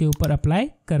एनिमेशन इसके ऊपर अप्लाई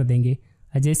कर देंगे।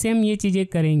 और जैसे हम ये चीज़ें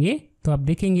करेंगे तो आप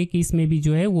देखेंगे कि इसमें भी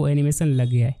जो है वो एनिमेशन लग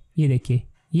गया है। ये देखिए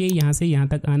ये यहाँ से यहाँ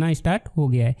तक आना स्टार्ट हो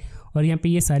गया है और यहाँ पे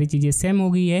ये सारी चीज़ें सेम हो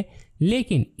गई है।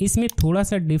 लेकिन इसमें थोड़ा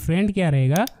सा डिफरेंट क्या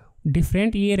रहेगा,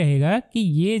 डिफरेंट ये रहेगा कि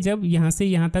ये जब यहाँ से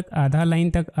यहाँ तक आधा लाइन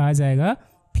तक आ जाएगा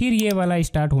फिर ये वाला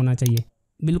स्टार्ट होना चाहिए।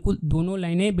 बिल्कुल दोनों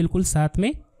लाइनें बिल्कुल साथ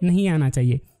में नहीं आना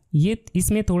चाहिए। ये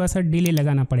इसमें थोड़ा सा डिले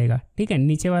लगाना पड़ेगा, ठीक है।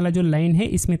 नीचे वाला जो लाइन है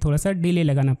इसमें थोड़ा सा डिले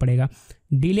लगाना पड़ेगा।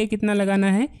 डिले कितना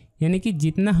लगाना है, यानी कि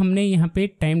जितना हमने यहाँ पे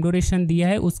टाइम ड्यूरेशन दिया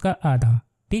है उसका आधा,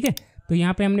 ठीक है। तो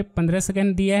यहाँ पे हमने 15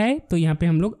 सेकेंड दिया है, तो यहाँ पे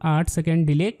हम लोग 8 सेकेंड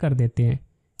डिले कर देते हैं,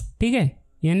 ठीक है।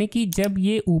 यानी कि जब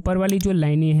ये ऊपर वाली जो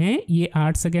लाइनें हैं ये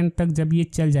 8 सेकेंड तक जब ये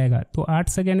चल जाएगा तो 8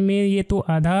 सेकेंड में ये तो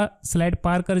आधा स्लाइड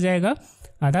पार कर जाएगा।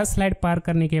 आधा स्लाइड पार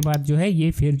करने के बाद जो है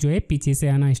ये फिर जो है पीछे से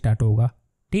आना स्टार्ट होगा,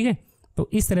 ठीक है। तो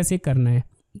इस तरह से करना है।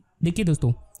 देखिए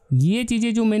दोस्तों, ये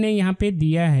चीज़ें जो मैंने यहाँ पे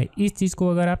दिया है, इस चीज़ को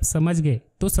अगर आप समझ गए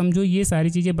तो समझो ये सारी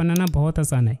चीज़ें बनाना बहुत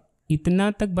आसान है।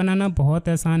 इतना तक बनाना बहुत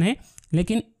आसान है,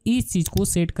 लेकिन इस चीज़ को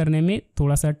सेट करने में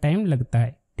थोड़ा सा टाइम लगता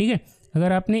है, ठीक है।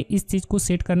 अगर आपने इस चीज़ को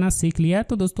सेट करना सीख लिया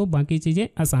तो दोस्तों बाकी चीज़ें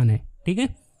आसान है, ठीक है।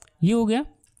 ये हो गया।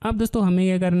 अब दोस्तों हमें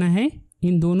क्या करना है,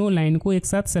 इन दोनों लाइन को एक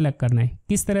साथ सेलेक्ट करना है।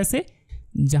 किस तरह से,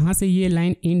 जहाँ से ये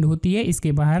लाइन एंड होती है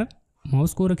इसके बाहर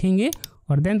माउस को रखेंगे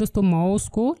और देन दोस्तों माउस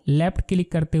को लेफ्ट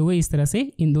क्लिक करते हुए इस तरह से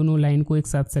इन दोनों लाइन को एक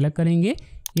साथ सेलेक्ट करेंगे।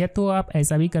 या तो आप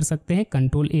ऐसा भी कर सकते हैं,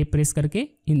 कंट्रोल ए प्रेस करके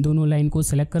इन दोनों लाइन को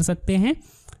सेलेक्ट कर सकते हैं।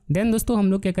 देन दोस्तों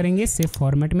हम लोग क्या करेंगे, सेव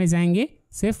फॉर्मेट में जाएंगे।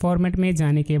 सेव फॉर्मेट में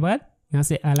जाने के बाद यहाँ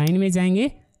से अलाइन में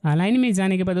जाएंगे। अलाइन में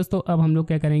जाने के बाद दोस्तों अब हम लोग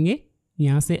क्या करेंगे,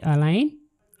 यहाँ से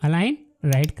अलाइन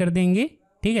राइट कर देंगे,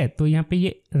 ठीक है। तो यहाँ पे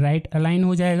ये राइट अलाइन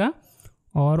हो जाएगा।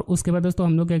 और उसके बाद दोस्तों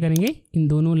हम लोग क्या करेंगे, इन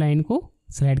दोनों लाइन को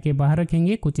स्लाइड के बाहर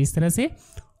रखेंगे कुछ इस तरह से।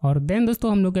 और देन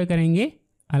दोस्तों हम लोग क्या करेंगे,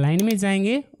 अलाइन में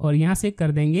जाएंगे और यहाँ से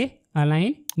कर देंगे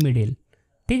अलाइन मिडिल,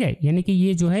 ठीक है। यानी कि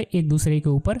ये जो है एक दूसरे के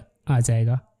ऊपर आ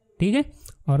जाएगा, ठीक है।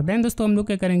 और देन दोस्तों हम लोग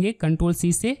क्या करेंगे, कंट्रोल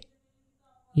सी से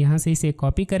यहाँ से इसे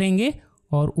कॉपी करेंगे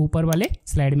और ऊपर वाले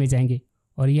स्लाइड में जाएंगे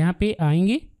और यहाँ पे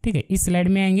आएंगे, ठीक है। इस स्लाइड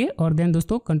में आएंगे और देन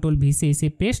दोस्तों कंट्रोल भी से इसे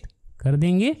पेस्ट कर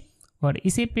देंगे। और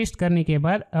इसे पेस्ट करने के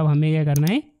बाद अब हमें क्या करना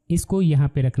है, इसको यहाँ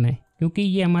पे रखना है, क्योंकि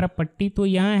ये हमारा पट्टी तो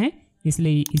यहाँ है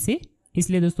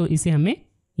इसलिए दोस्तों इसे हमें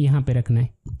यहाँ पे रखना है,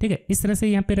 ठीक है। इस तरह से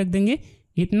यहाँ पे रख देंगे।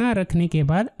 इतना रखने के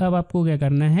बाद अब आपको क्या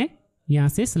करना है, यहाँ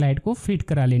से स्लाइड को फिट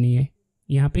करा लेनी है।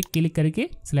 यहाँ पे क्लिक करके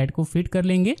स्लाइड को फिट कर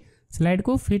लेंगे। स्लाइड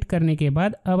को फिट करने के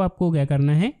बाद अब आपको क्या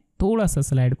करना है, थोड़ा सा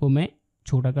स्लाइड को मैं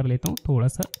छोटा कर लेता हूँ, थोड़ा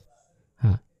सा,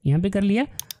 हाँ यहाँ पे कर लिया।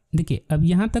 देखिए अब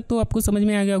यहाँ तक तो आपको समझ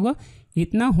में आ गया होगा।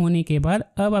 इतना होने के बाद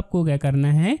अब आपको क्या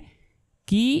करना है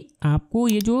कि आपको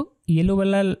ये जो येलो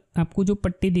वाला आपको जो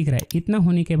पट्टी दिख रहा है, इतना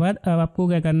होने के बाद अब आपको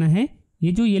क्या करना है,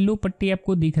 ये जो येलो पट्टी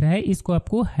आपको दिख रहा है इसको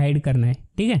आपको हाइड करना है,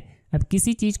 ठीक है। अब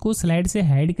किसी चीज़ को स्लाइड से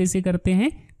हाइड कैसे करते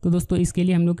हैं, तो दोस्तों इसके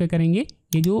लिए हम लोग क्या करेंगे,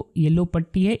 ये जो येलो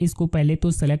पट्टी है इसको पहले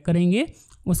तो सेलेक्ट करेंगे।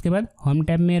 उसके बाद होम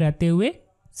टैब में रहते हुए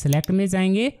सेलेक्ट में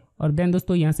जाएंगे और देन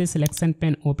दोस्तों यहाँ से सिलेक्शन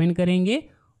पेन ओपन करेंगे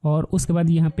और उसके बाद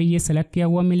यहाँ पे ये सेलेक्ट किया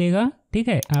हुआ मिलेगा, ठीक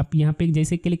है। आप यहाँ पे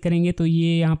जैसे क्लिक करेंगे तो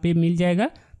ये यहाँ पे मिल जाएगा।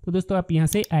 तो दोस्तों आप यहाँ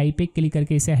से आई पे क्लिक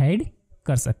करके इसे हाइड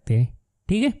कर सकते हैं,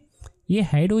 ठीक है। ये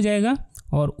हाइड हो जाएगा।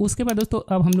 और उसके बाद दोस्तों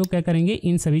अब हम लोग क्या करेंगे,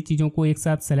 इन सभी चीज़ों को एक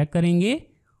साथ सेलेक्ट करेंगे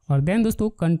और देन दोस्तों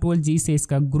कंट्रोल जी से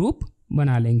इसका ग्रुप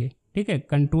बना लेंगे, ठीक है।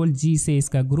 कंट्रोल जी से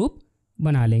इसका ग्रुप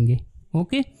बना लेंगे,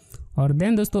 ओके। और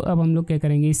देन दोस्तों अब हम लोग क्या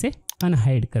करेंगे, इसे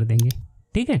अनहाइड कर देंगे,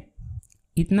 ठीक है।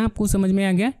 इतना आपको समझ में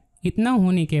आ गया। इतना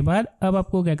होने के बाद अब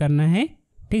आपको क्या करना है,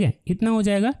 ठीक है, इतना हो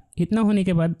जाएगा। इतना होने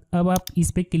के बाद अब आप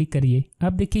इस पर क्लिक करिए।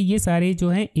 अब देखिए ये सारे जो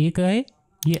हैं एक है,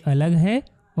 ये अलग है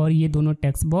और ये दोनों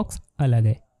टेक्स्ट बॉक्स अलग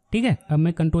है, ठीक है। अब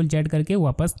मैं कंट्रोल जेड करके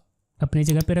वापस अपने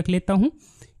जगह पे रख लेता हूँ।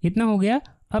 इतना हो गया।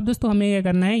 अब दोस्तों हमें क्या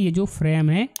करना है, ये जो फ्रेम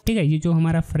है, ठीक है, ये जो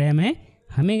हमारा फ्रेम है,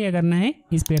 हमें क्या करना है,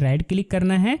 इस पर राइट क्लिक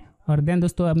करना है और देन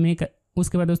दोस्तों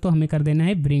उसके बाद दोस्तों हमें कर देना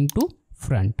है ब्रिंग टू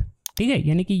फ्रंट, ठीक है।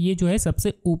 यानी कि ये जो है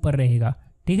सबसे ऊपर रहेगा,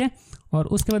 ठीक है। और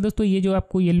उसके बाद दोस्तों ये जो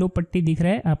आपको येलो पट्टी दिख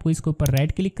रहा है, आपको इसके ऊपर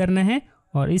राइट क्लिक करना है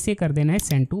और इसे कर देना है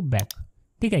सेंड टू बैक,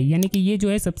 ठीक है। यानी कि ये जो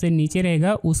है सबसे नीचे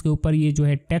रहेगा, उसके ऊपर ये जो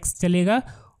है टेक्स्ट चलेगा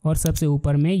और सबसे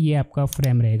ऊपर में ये आपका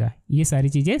फ्रेम रहेगा। ये सारी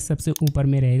चीज़ें सबसे ऊपर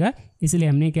में रहेगा, इसलिए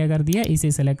हमने क्या कर दिया,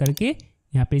 इसे सेलेक्ट करके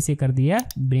यहाँ पे इसे कर दिया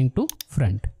ब्रिंग टू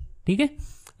फ्रंट, ठीक है।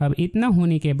 अब इतना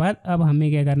होने के बाद अब हमें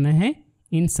क्या करना है,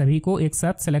 इन सभी को एक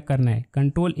साथ सेलेक्ट करना है।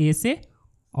 कंट्रोल ए से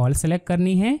ऑल सेलेक्ट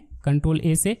करनी है, कंट्रोल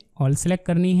ए से ऑल सेलेक्ट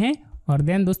करनी है और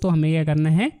देन दोस्तों हमें क्या करना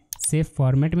है, सेव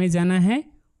फॉर्मेट में जाना है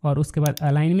और उसके बाद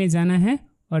अलाइन में जाना है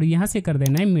और यहाँ से कर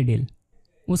देना है मिडिल।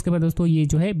 उसके बाद दोस्तों ये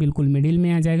जो है बिल्कुल मिडिल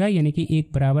में आ जाएगा, यानी कि एक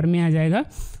बराबर में आ जाएगा।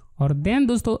 और देन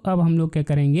दोस्तों अब हम लोग क्या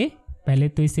करेंगे, पहले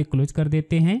तो इसे क्लोज कर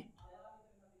देते हैं,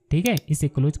 ठीक है, इसे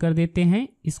क्लोज कर देते हैं,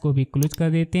 इसको भी क्लोज कर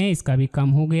देते हैं, इसका भी काम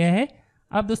हो गया है।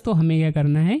 अब दोस्तों हमें क्या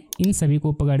करना है, इन सभी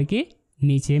को पकड़ के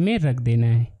नीचे में रख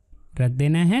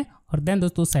देना है और देन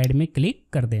दोस्तों साइड में क्लिक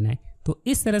कर देना है। तो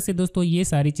इस तरह से दोस्तों ये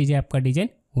सारी चीज़ें आपका डिजाइन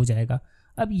हो जाएगा।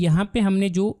 अब यहाँ पे हमने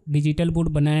जो डिजिटल बोर्ड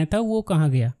बनाया था वो कहाँ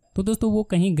गया, तो दोस्तों वो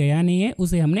कहीं गया नहीं है,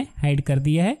 उसे हमने हाइड कर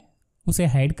दिया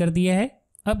है,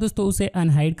 अब दोस्तों उसे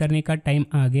अनहाइड करने का टाइम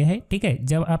आ गया है। ठीक है,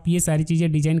 जब आप ये सारी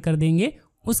चीज़ें डिजाइन कर देंगे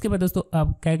उसके बाद दोस्तों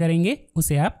आप क्या करेंगे,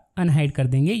 उसे आप अनहाइड कर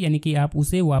देंगे, यानी कि आप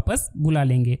उसे वापस बुला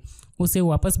लेंगे। उसे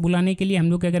वापस बुलाने के लिए हम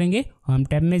लोग क्या करेंगे, होम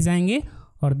टैब में जाएंगे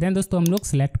और देन दोस्तों हम लोग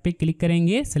सेलेक्ट पे क्लिक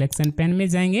करेंगे, सिलेक्शन पैन में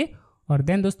जाएंगे और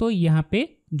देन दोस्तों यहाँ पे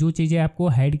जो चीज़ें आपको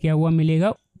हाइड किया हुआ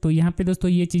मिलेगा तो यहाँ पे दोस्तों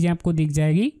ये चीज़ें आपको दिख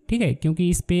जाएगी। ठीक है, क्योंकि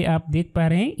इस पे आप देख पा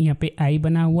रहे हैं यहाँ पे आई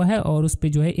बना हुआ है और उस पे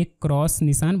जो है एक क्रॉस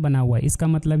निशान बना हुआ है, इसका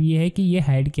मतलब ये है कि ये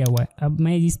हाइड किया हुआ है। अब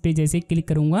मैं इस पे जैसे क्लिक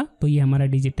करूँगा तो ये हमारा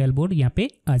डिजिटल बोर्ड यहाँ पे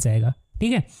आ जाएगा।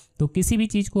 ठीक है, तो किसी भी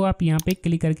चीज़ को आप यहाँ पे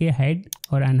क्लिक करके हाइड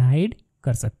और अनहाइड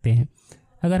कर सकते हैं।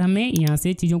 अगर हमें यहाँ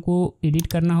से चीज़ों को एडिट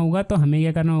करना होगा तो हमें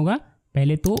क्या करना होगा,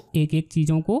 पहले तो एक एक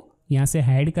चीज़ों को यहाँ से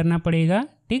हाइड करना पड़ेगा।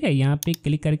 ठीक है, यहाँ पे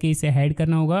क्लिक करके इसे हाइड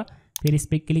करना होगा, फिर इस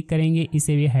पर क्लिक करेंगे,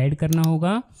 इसे भी हाइड करना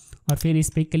होगा और फिर इस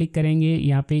पर क्लिक करेंगे,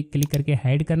 यहाँ पे क्लिक करके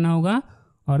हाइड करना होगा।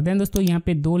 और देन दोस्तों यहाँ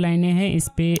पे 2 लाइनें हैं, इस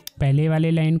पे पहले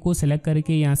वाले लाइन को सेलेक्ट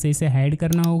करके यहाँ से इसे हाइड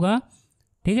करना होगा।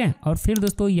 ठीक है, और फिर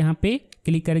दोस्तों यहाँ पे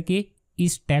क्लिक करके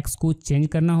इस टैक्स को चेंज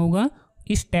करना होगा।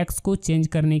 इस टैक्स को चेंज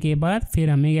करने के बाद फिर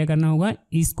हमें क्या करना होगा,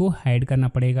 इसको हाइड करना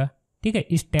पड़ेगा। ठीक है,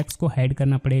 इस टैक्स को हाइड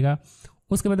करना पड़ेगा।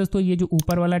 उसके बाद दोस्तों ये जो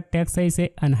ऊपर वाला टैक्स है इसे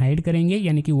अनहाइड करेंगे,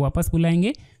 यानी कि वापस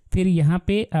बुलाएंगे। फिर यहाँ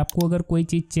पे आपको अगर कोई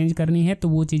चीज़ चेंज करनी है तो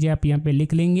वो चीज़ें आप यहाँ पे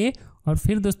लिख लेंगे और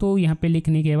फिर दोस्तों यहाँ पे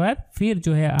लिखने के बाद फिर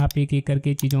जो है आप एक एक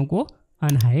करके चीज़ों को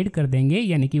अनहाइड कर देंगे,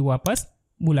 यानी कि वापस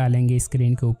बुला लेंगे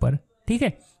स्क्रीन के ऊपर। ठीक है,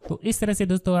 तो इस तरह से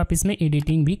दोस्तों आप इसमें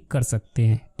एडिटिंग भी कर सकते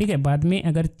हैं। ठीक है, बाद में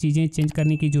अगर चीज़ें चेंज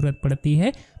करने की ज़रूरत पड़ती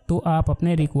है तो आप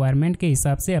अपने रिक्वायरमेंट के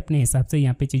हिसाब से अपने हिसाब से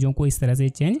यहाँ पे चीज़ों को इस तरह से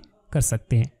चेंज कर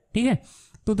सकते हैं। ठीक है,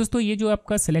 तो दोस्तों ये जो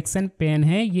आपका सिलेक्शन पेन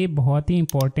है ये बहुत ही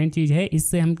इंपॉर्टेंट चीज़ है।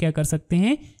 इससे हम क्या कर सकते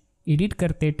हैं, एडिट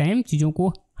करते टाइम चीज़ों को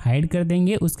हाइड कर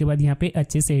देंगे, उसके बाद यहाँ पे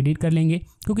अच्छे से एडिट कर लेंगे।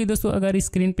 क्योंकि दोस्तों अगर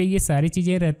स्क्रीन पे ये सारी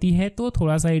चीज़ें रहती है तो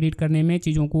थोड़ा सा एडिट करने में,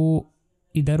 चीज़ों को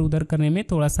इधर उधर करने में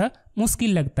थोड़ा सा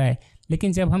मुश्किल लगता है,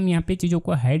 लेकिन जब हम यहाँ पे चीज़ों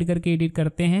को हाइड करके एडिट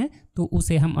करते हैं तो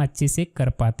उसे हम अच्छे से कर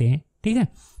पाते हैं। ठीक है,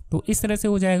 तो इस तरह से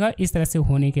हो जाएगा। इस तरह से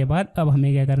होने के बाद अब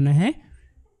हमें क्या करना है,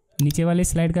 नीचे वाले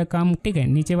स्लाइड का काम, ठीक है,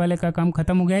 नीचे वाले का काम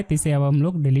खत्म हो गया है तो इसे अब हम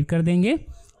लोग डिलीट कर देंगे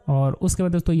और उसके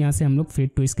बाद दोस्तों यहाँ से हम लोग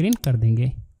फिट टू स्क्रीन कर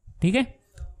देंगे। ठीक है,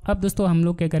 अब दोस्तों हम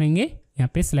लोग क्या करेंगे, यहाँ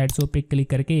पे स्लाइड शो पे क्लिक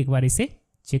करके एक बार इसे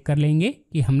चेक कर लेंगे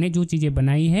कि हमने जो चीज़ें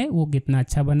बनाई है वो कितना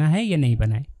अच्छा बना है या नहीं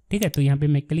बना है। ठीक है, तो यहाँ पे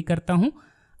मैं क्लिक करता हूँ।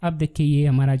 अब देखिए ये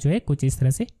हमारा जो है कुछ इस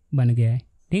तरह से बन गया है।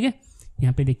 ठीक है,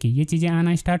 यहाँ पे देखिए ये चीज़ें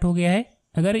आना स्टार्ट हो गया है।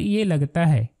 अगर ये लगता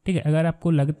है, ठीक है, अगर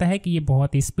आपको लगता है कि ये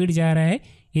बहुत स्पीड जा रहा है,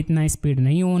 इतना स्पीड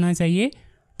नहीं होना चाहिए,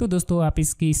 तो दोस्तों आप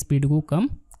इसकी स्पीड को कम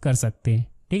कर सकते हैं।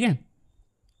 ठीक है,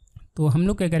 तो हम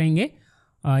लोग क्या करेंगे,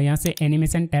 यहाँ से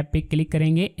एनिमेशन टैब पे क्लिक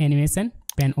करेंगे, एनिमेशन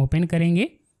पेन ओपन करेंगे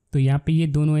तो यहाँ पे ये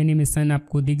दोनों एनिमेशन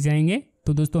आपको दिख जाएंगे।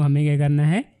 तो दोस्तों हमें क्या करना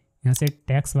है, यहाँ से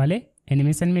टैक्स वाले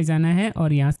एनिमेशन में जाना है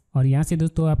और यहाँ से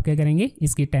दोस्तों आप क्या करेंगे,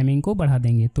 इसकी टाइमिंग को बढ़ा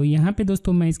देंगे। तो यहाँ पे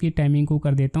दोस्तों मैं इसकी टाइमिंग को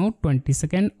कर देता हूँ 20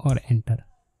 सेकेंड और एंटर।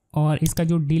 और इसका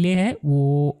जो डिले है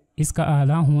वो इसका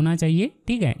आधा होना चाहिए।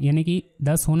 ठीक है, यानी कि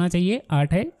 10 होना चाहिए,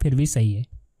 8 है फिर भी सही है।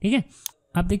 ठीक है,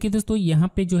 अब देखिए दोस्तों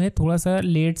यहाँ पे जो है थोड़ा सा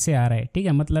लेट से आ रहा है। ठीक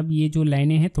है, मतलब ये जो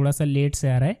लाइनें हैं थोड़ा सा लेट से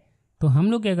आ रहा है, तो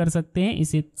हम लोग क्या कर सकते हैं,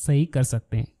 इसे सही कर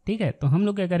सकते हैं। ठीक है, तो हम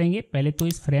लोग क्या करेंगे, पहले तो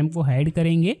इस फ्रेम को हाइड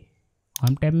करेंगे,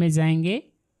 होम टैब में जाएंगे,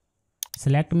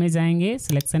 सेलेक्ट में जाएंगे,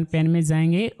 सिलेक्शन पेन में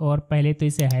जाएंगे और पहले तो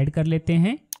इसे हाइड कर लेते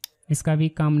हैं। इसका भी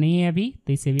काम नहीं है अभी,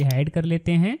 तो इसे भी हाइड कर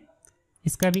लेते हैं।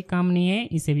 इसका भी काम नहीं है,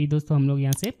 इसे भी दोस्तों हम लोग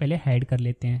यहाँ से पहले हाइड कर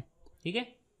लेते हैं। ठीक है,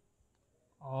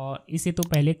 और इसे तो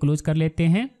पहले क्लोज कर लेते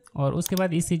हैं और उसके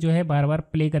बाद इसे जो है बार बार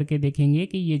प्ले करके देखेंगे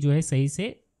कि ये जो है सही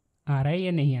से आ रहा है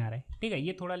या नहीं आ रहा है। ठीक है,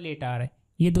 ये थोड़ा लेट आ रहा है,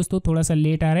 ये दोस्तों थोड़ा सा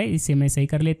लेट आ रहा है, इसे मैं सही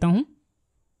कर लेता हूँ।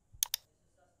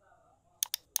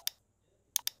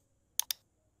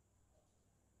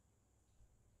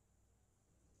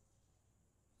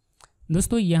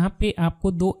 दोस्तों यहाँ पे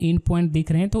आपको 2 एंड पॉइंट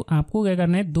दिख रहे हैं, तो आपको क्या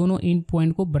करना है, दोनों एंड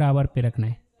पॉइंट को बराबर पे रखना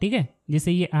है। ठीक है,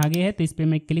 जैसे ये आगे है तो इस पर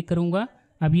मैं क्लिक करूँगा।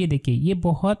 अब ये देखिए ये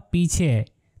बहुत पीछे है,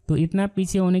 तो इतना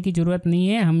पीछे होने की ज़रूरत नहीं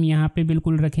है, हम यहाँ पे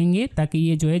बिल्कुल रखेंगे ताकि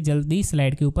ये जो है जल्दी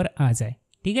स्लाइड के ऊपर आ जाए।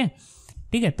 ठीक है,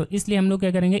 ठीक है, तो इसलिए हम लोग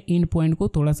क्या करेंगे, एंड पॉइंट को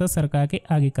थोड़ा सा सरका के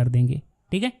आगे कर देंगे।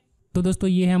 ठीक है, तो दोस्तों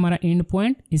ये है हमारा एंड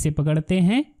पॉइंट, इसे पकड़ते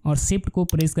हैं और शिफ्ट को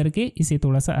प्रेस करके इसे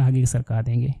थोड़ा सा आगे सरका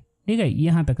देंगे। ठीक है,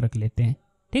 यहाँ तक रख लेते हैं।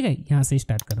 ठीक है, यहाँ से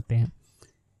स्टार्ट करते हैं।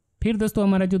 फिर दोस्तों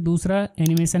हमारा जो दूसरा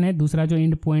एनिमेशन है, दूसरा जो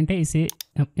एंड पॉइंट है, इसे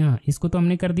यहाँ इसको तो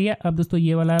हमने कर दिया। अब दोस्तों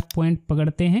ये वाला पॉइंट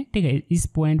पकड़ते हैं। ठीक है, इस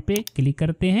पॉइंट पे क्लिक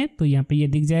करते हैं तो यहाँ पे ये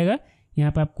दिख जाएगा।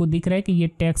 यहाँ पे आपको दिख रहा है कि ये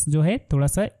टेक्स्ट जो है थोड़ा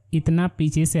सा इतना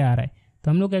पीछे से आ रहा है,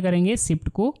 तो हम लोग क्या करेंगे, शिफ्ट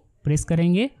को प्रेस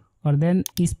करेंगे और देन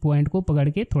इस पॉइंट को पकड़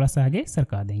के थोड़ा सा आगे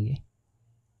सरका देंगे।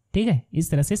 ठीक है,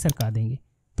 इस तरह से सरका देंगे,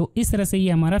 तो इस तरह से ये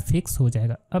हमारा फिक्स हो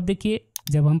जाएगा। अब देखिए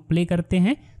जब हम प्ले करते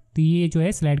हैं तो ये जो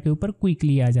है स्लाइड के ऊपर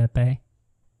क्विकली आ जाता है।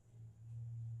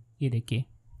 ये देखिए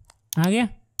आ गया।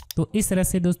 तो इस तरह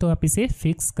से दोस्तों आप इसे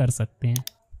फिक्स कर सकते हैं।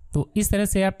 तो इस तरह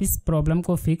से आप इस प्रॉब्लम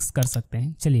को फिक्स कर सकते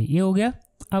हैं। चलिए ये हो गया।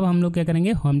 अब हम लोग क्या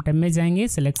करेंगे, होम टैब में जाएंगे,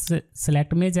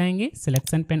 सेलेक्ट में जाएंगे,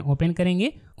 सिलेक्शन पेन ओपन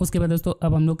करेंगे। उसके बाद दोस्तों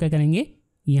अब हम लोग क्या करेंगे,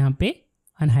 यहाँ पे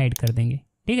अनहाइड कर देंगे।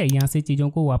 ठीक है, यहाँ से चीज़ों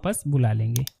को वापस बुला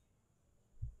लेंगे।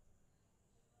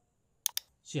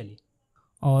 चलिए,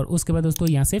 और उसके बाद दोस्तों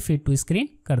यहाँ से फिट टू स्क्रीन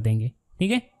कर देंगे।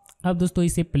 ठीक है, अब दोस्तों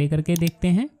इसे प्ले करके देखते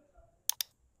हैं।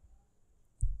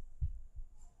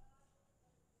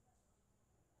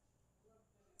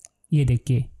 ये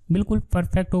देखिए बिल्कुल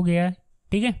परफेक्ट हो गया है।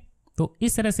 ठीक है, तो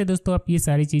इस तरह से दोस्तों आप ये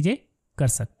सारी चीज़ें कर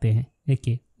सकते हैं।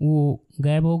 देखिए वो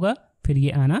गायब होगा, फिर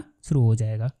ये आना शुरू हो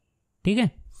जाएगा। ठीक है,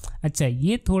 अच्छा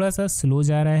ये थोड़ा सा स्लो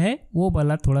जा रहा है, वो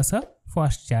वाला थोड़ा सा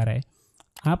फास्ट जा रहा है।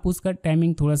 आप उसका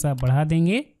टाइमिंग थोड़ा सा बढ़ा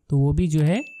देंगे तो वो भी जो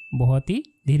है बहुत ही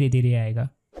धीरे धीरे आएगा।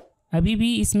 अभी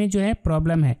भी इसमें जो है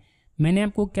प्रॉब्लम है। मैंने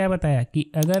आपको क्या बताया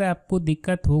कि अगर आपको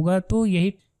दिक्कत होगा तो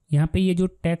यही यहाँ पे ये जो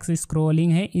टेक्स्ट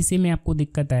स्क्रॉलिंग है इसी में आपको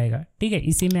दिक्कत आएगा। ठीक है,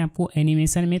 इसी में आपको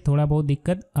एनिमेशन में थोड़ा बहुत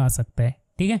दिक्कत आ सकता है।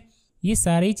 ठीक है, ये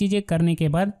सारी चीज़ें करने के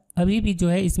बाद अभी भी जो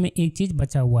है इसमें एक चीज़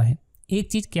बचा हुआ है।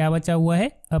 एक चीज़ क्या बचा हुआ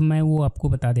है, अब मैं वो आपको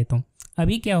बता देता हूँ।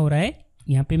 अभी क्या हो रहा है,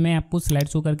 यहाँ पे मैं आपको स्लाइड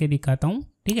शो करके दिखाता हूँ।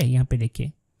 ठीक है, यहाँ पे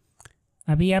देखिए,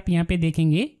 अभी आप यहाँ पे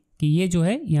देखेंगे कि ये जो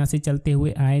है यहाँ से चलते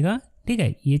हुए आएगा। ठीक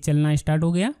है, ये चलना स्टार्ट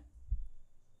हो गया।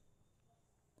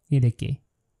 ये देखिए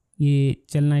ये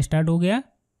चलना स्टार्ट हो गया,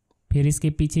 फिर इसके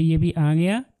पीछे ये भी आ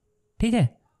गया। ठीक है,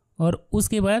 और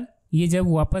उसके बाद ये जब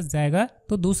वापस जाएगा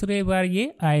तो दूसरे बार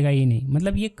ये आएगा ही नहीं,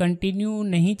 मतलब ये कंटिन्यू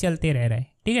नहीं चलते रह रहा है।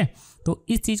 ठीक है, तो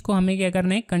इस चीज़ को हमें क्या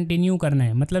करना है, कंटिन्यू करना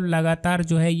है। मतलब लगातार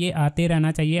जो है ये आते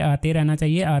रहना चाहिए, आते रहना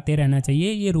चाहिए, आते रहना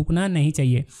चाहिए, ये रुकना नहीं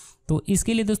चाहिए। तो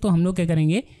इसके लिए दोस्तों हम लोग क्या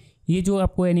करेंगे, ये जो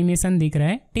आपको एनिमेशन दिख रहा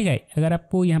है, ठीक है, अगर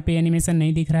आपको यहाँ पे एनिमेशन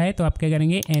नहीं दिख रहा है तो आप क्या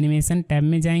करेंगे, एनिमेशन टैब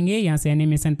में जाएंगे, यहाँ से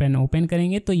एनिमेशन पेन ओपन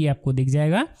करेंगे तो ये आपको दिख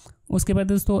जाएगा। उसके बाद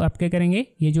दोस्तों आप क्या करेंगे,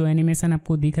 ये जो एनिमेशन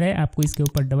आपको दिख रहा है आपको इसके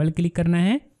ऊपर डबल क्लिक करना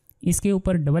है। इसके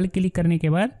ऊपर डबल क्लिक करने के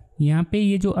बाद यहाँ पे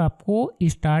ये जो आपको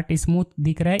स्टार्ट स्मूथ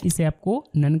दिख रहा है इसे आपको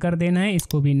नन कर देना है,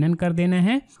 इसको भी नन कर देना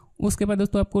है। उसके बाद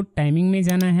दोस्तों आपको टाइमिंग में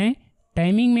जाना है।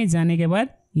 टाइमिंग में जाने के बाद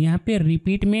यहाँ पे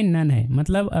रिपीट में नन है,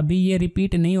 मतलब अभी ये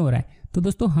रिपीट नहीं हो रहा है। तो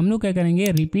दोस्तों हम लोग क्या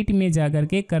करेंगे, रिपीट में जा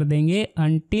करके कर देंगे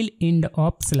अंटिल एंड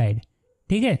ऑफ स्लाइड।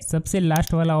 ठीक है, सबसे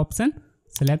लास्ट वाला ऑप्शन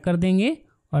सेलेक्ट कर देंगे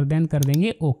और देन कर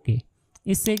देंगे ओके।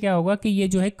 इससे क्या होगा कि ये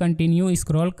जो है कंटिन्यू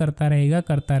स्क्रॉल करता रहेगा,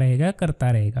 करता रहेगा,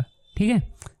 करता रहेगा। ठीक है,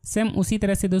 सेम उसी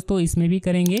तरह से दोस्तों इसमें भी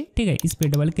करेंगे। ठीक है, इस पर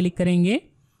डबल क्लिक करेंगे,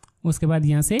 उसके बाद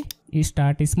यहाँ से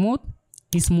स्टार्ट स्मूथ,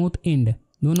 स्मूथ एंड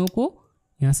दोनों को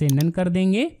यहाँ से नन कर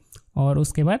देंगे और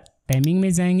उसके बाद टाइमिंग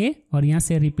में जाएंगे और यहाँ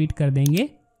से रिपीट कर देंगे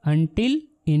अंटिल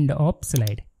एंड ऑफ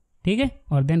स्लाइड। ठीक है,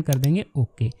 और देन कर देंगे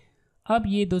ओके। अब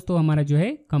ये दोस्तों हमारा जो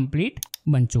है कंप्लीट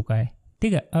बन चुका है।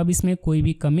 ठीक है, अब इसमें कोई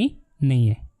भी कमी नहीं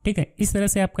है। ठीक है, इस तरह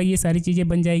से आपका ये सारी चीज़ें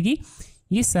बन जाएगी।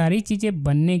 ये सारी चीज़ें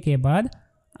बनने के बाद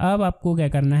अब आपको क्या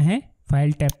करना है,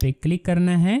 फाइल टैब पे क्लिक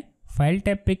करना है। फाइल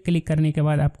टैब पे क्लिक करने के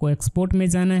बाद आपको एक्सपोर्ट में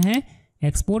जाना है।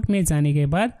 एक्सपोर्ट में जाने के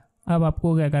बाद अब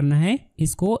आपको क्या करना है,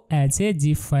 इसको एज ए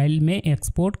जिप फाइल में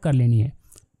एक्सपोर्ट कर लेनी है।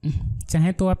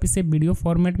 चाहे तो आप इसे वीडियो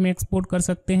फॉर्मेट में एक्सपोर्ट कर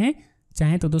सकते हैं,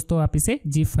 चाहे तो दोस्तों आप इसे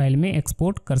जिप फाइल में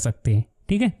एक्सपोर्ट कर सकते हैं।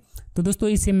 ठीक है, तो दोस्तों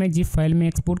इसे मैं जिप फाइल में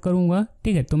एक्सपोर्ट करूँगा।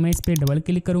 ठीक है, तो मैं इस पर डबल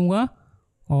क्लिक करूँगा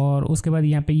और उसके बाद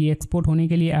यहाँ पे ये एक्सपोर्ट होने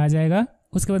के लिए आ जाएगा।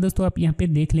 उसके बाद दोस्तों आप यहाँ पे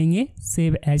देख लेंगे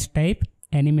save as type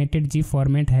animated zip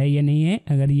format है या नहीं है।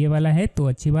 अगर ये वाला है तो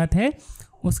अच्छी बात है।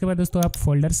 उसके बाद दोस्तों आप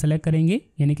फोल्डर सेलेक्ट करेंगे,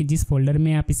 यानी कि जिस फोल्डर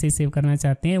में आप इसे सेव करना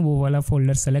चाहते हैं वो वाला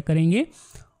फोल्डर सेलेक्ट करेंगे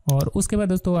और उसके बाद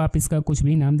दोस्तों आप इसका कुछ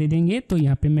भी नाम दे देंगे। तो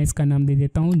यहाँ पे मैं इसका नाम दे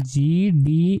देता हूँ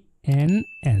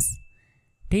GDNS।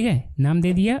 ठीक है, नाम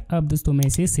दे दिया। अब दोस्तों मैं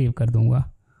इसे सेव कर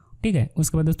दूँगा। ठीक है,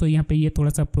 उसके बाद दोस्तों यहाँ पे ये थोड़ा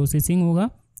सा प्रोसेसिंग होगा,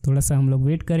 थोड़ा सा हम लोग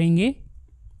वेट करेंगे।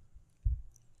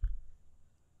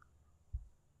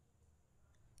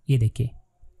 ये देखिए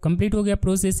कंप्लीट हो गया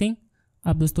प्रोसेसिंग।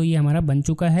 अब दोस्तों ये हमारा बन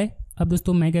चुका है। अब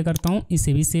दोस्तों मैं क्या करता हूँ,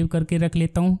 इसे भी सेव करके रख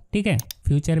लेता हूँ। ठीक है,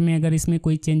 फ्यूचर में अगर इसमें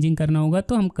कोई चेंजिंग करना होगा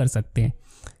तो हम कर सकते हैं।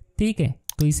 ठीक है,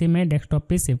 तो इसे मैं डेस्कटॉप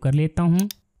पे सेव कर लेता हूँ।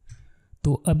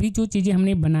 तो अभी जो चीज़ें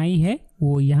हमने बनाई है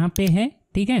वो यहाँ पे है।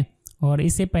 ठीक है, और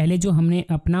इससे पहले जो हमने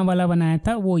अपना वाला बनाया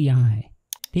था वो यहाँ है।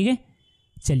 ठीक है,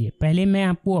 चलिए पहले मैं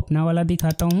आपको अपना वाला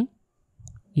दिखाता हूँ।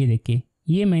 ये देखिए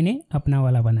ये मैंने अपना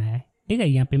वाला बनाया है। ठीक है,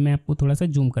 यहाँ पे मैं आपको थोड़ा सा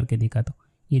जूम करके दिखाता हूँ।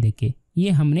 ये देखिए ये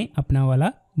हमने अपना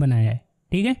वाला बनाया है।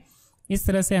 ठीक है, इस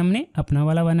तरह से हमने अपना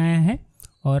वाला बनाया है।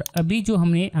 और अभी जो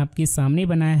हमने आपके सामने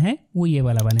बनाया है वो ये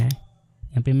वाला बनाया है।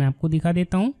 यहाँ पे मैं आपको दिखा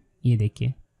देता हूँ। ये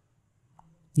देखिए,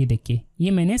 ये देखिए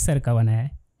ये मैंने सर का बनाया है।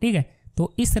 ठीक है,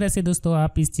 तो इस तरह से दोस्तों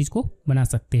आप इस चीज़ को बना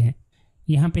सकते हैं।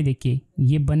 यहाँ पे देखिए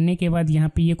ये बनने के बाद यहाँ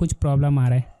पे ये कुछ प्रॉब्लम आ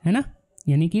रहा है ना,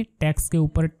 यानी कि टेक्स्ट के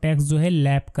ऊपर टेक्स्ट जो है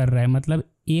लैप कर रहा है, मतलब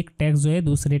एक टेक्स्ट जो है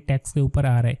दूसरे टेक्स्ट के ऊपर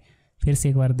आ रहा है। फिर से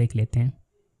एक बार देख लेते हैं।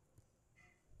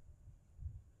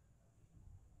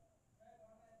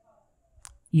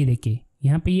 ये देखिए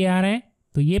यहाँ पे ये आ रहा है,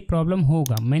 तो ये प्रॉब्लम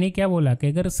होगा। मैंने क्या बोला कि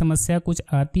अगर समस्या कुछ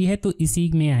आती है तो इसी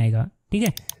में आएगा, ठीक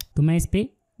है। तो मैं इस पर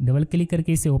डबल क्लिक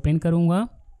करके इसे ओपन करूँगा,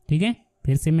 ठीक है।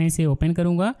 फिर से मैं इसे ओपन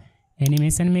करूँगा,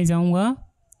 एनिमेशन में जाऊँगा,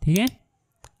 ठीक है।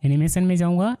 एनिमेशन में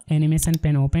जाऊँगा, एनिमेशन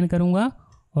पेन ओपन करूँगा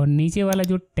और नीचे वाला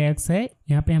जो टेक्स्ट है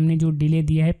यहाँ पे हमने जो डिले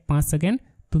दिया है 5 सेकेंड,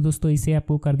 तो दोस्तों इसे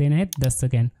आपको कर देना है 10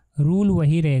 सेकेंड। रूल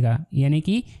वही रहेगा, यानी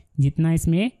कि जितना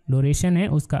इसमें ड्यूरेशन है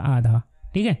उसका आधा,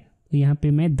 ठीक है। तो यहाँ पे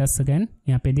मैं 10 सेकेंड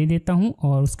यहाँ पे दे देता हूँ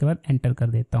और उसके बाद एंटर कर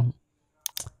देता हूँ,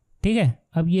 ठीक है।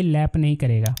 अब ये लैप नहीं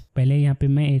करेगा। पहले यहाँ पे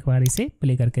मैं एक बार इसे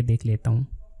प्ले करके देख लेता हूँ।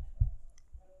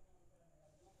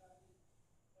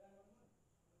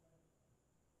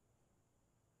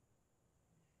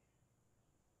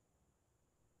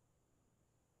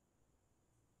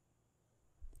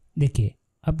 देखिए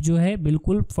अब जो है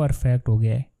बिल्कुल परफेक्ट हो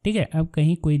गया है, ठीक है। अब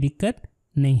कहीं कोई दिक्कत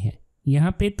नहीं है,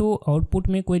 यहाँ पे तो आउटपुट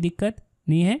में कोई दिक्कत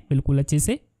नहीं है, बिल्कुल अच्छे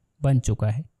से बन चुका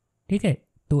है, ठीक है।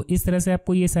 तो इस तरह से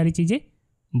आपको ये सारी चीज़ें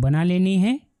बना लेनी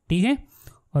है, ठीक है।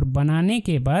 और बनाने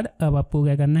के बाद अब आपको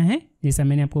क्या करना है, जैसा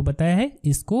मैंने आपको बताया है,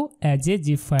 इसको एज ए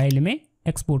जिप फाइल में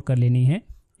एक्सपोर्ट कर लेनी है।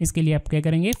 इसके लिए आप क्या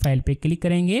करेंगे, फाइल पे क्लिक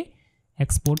करेंगे,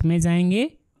 एक्सपोर्ट में जाएंगे,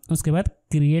 उसके बाद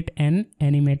क्रिएट एन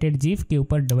एनिमेटेड जिप के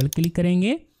ऊपर डबल क्लिक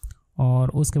करेंगे और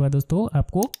उसके बाद दोस्तों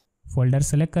आपको फोल्डर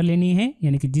सेलेक्ट कर लेनी है,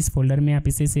 यानी कि जिस फोल्डर में आप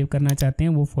इसे सेव करना चाहते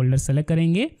हैं वो फोल्डर सेलेक्ट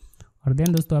करेंगे और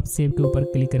देन दोस्तों आप सेव के ऊपर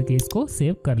क्लिक करके इसको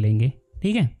सेव कर लेंगे,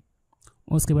 ठीक है।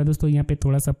 उसके बाद दोस्तों यहाँ पे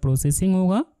थोड़ा सा प्रोसेसिंग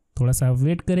होगा, थोड़ा सा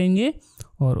वेट करेंगे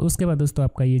और उसके बाद दोस्तों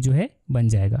आपका ये जो है बन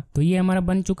जाएगा। तो ये हमारा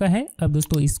बन चुका है। अब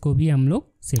दोस्तों इसको भी हम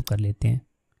लोग सेव कर लेते हैं,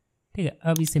 ठीक है।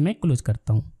 अब इसे मैं क्लोज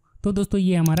करता हूँ। तो दोस्तों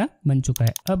ये हमारा बन चुका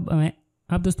है।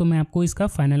 अब दोस्तों मैं आपको इसका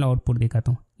फाइनल आउटपुट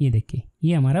दिखाता हूँ। ये देखिए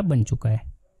ये हमारा बन चुका है।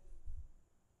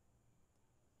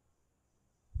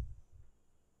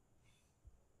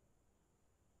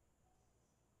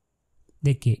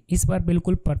 देखिए इस बार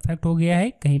बिल्कुल परफेक्ट हो गया है,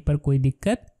 कहीं पर कोई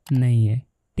दिक्कत नहीं है,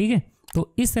 ठीक है।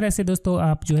 तो इस तरह से दोस्तों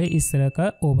आप जो है इस तरह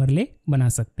का ओवरले बना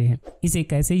सकते हैं। इसे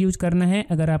कैसे यूज करना है,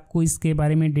 अगर आपको इसके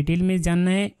बारे में डिटेल में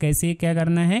जानना है कैसे क्या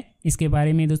करना है, इसके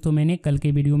बारे में दोस्तों मैंने कल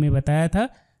के वीडियो में बताया था।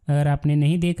 अगर आपने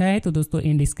नहीं देखा है तो दोस्तों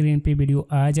एंड स्क्रीन पे वीडियो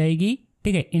आ जाएगी,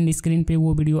 ठीक है। एंड स्क्रीन पे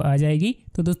वो वीडियो आ जाएगी।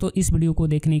 तो दोस्तों इस वीडियो को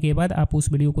देखने के बाद आप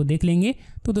उस वीडियो को देख लेंगे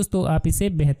तो दोस्तों आप इसे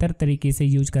बेहतर तरीके से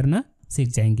यूज करना सीख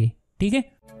जाएंगे, ठीक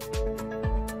है।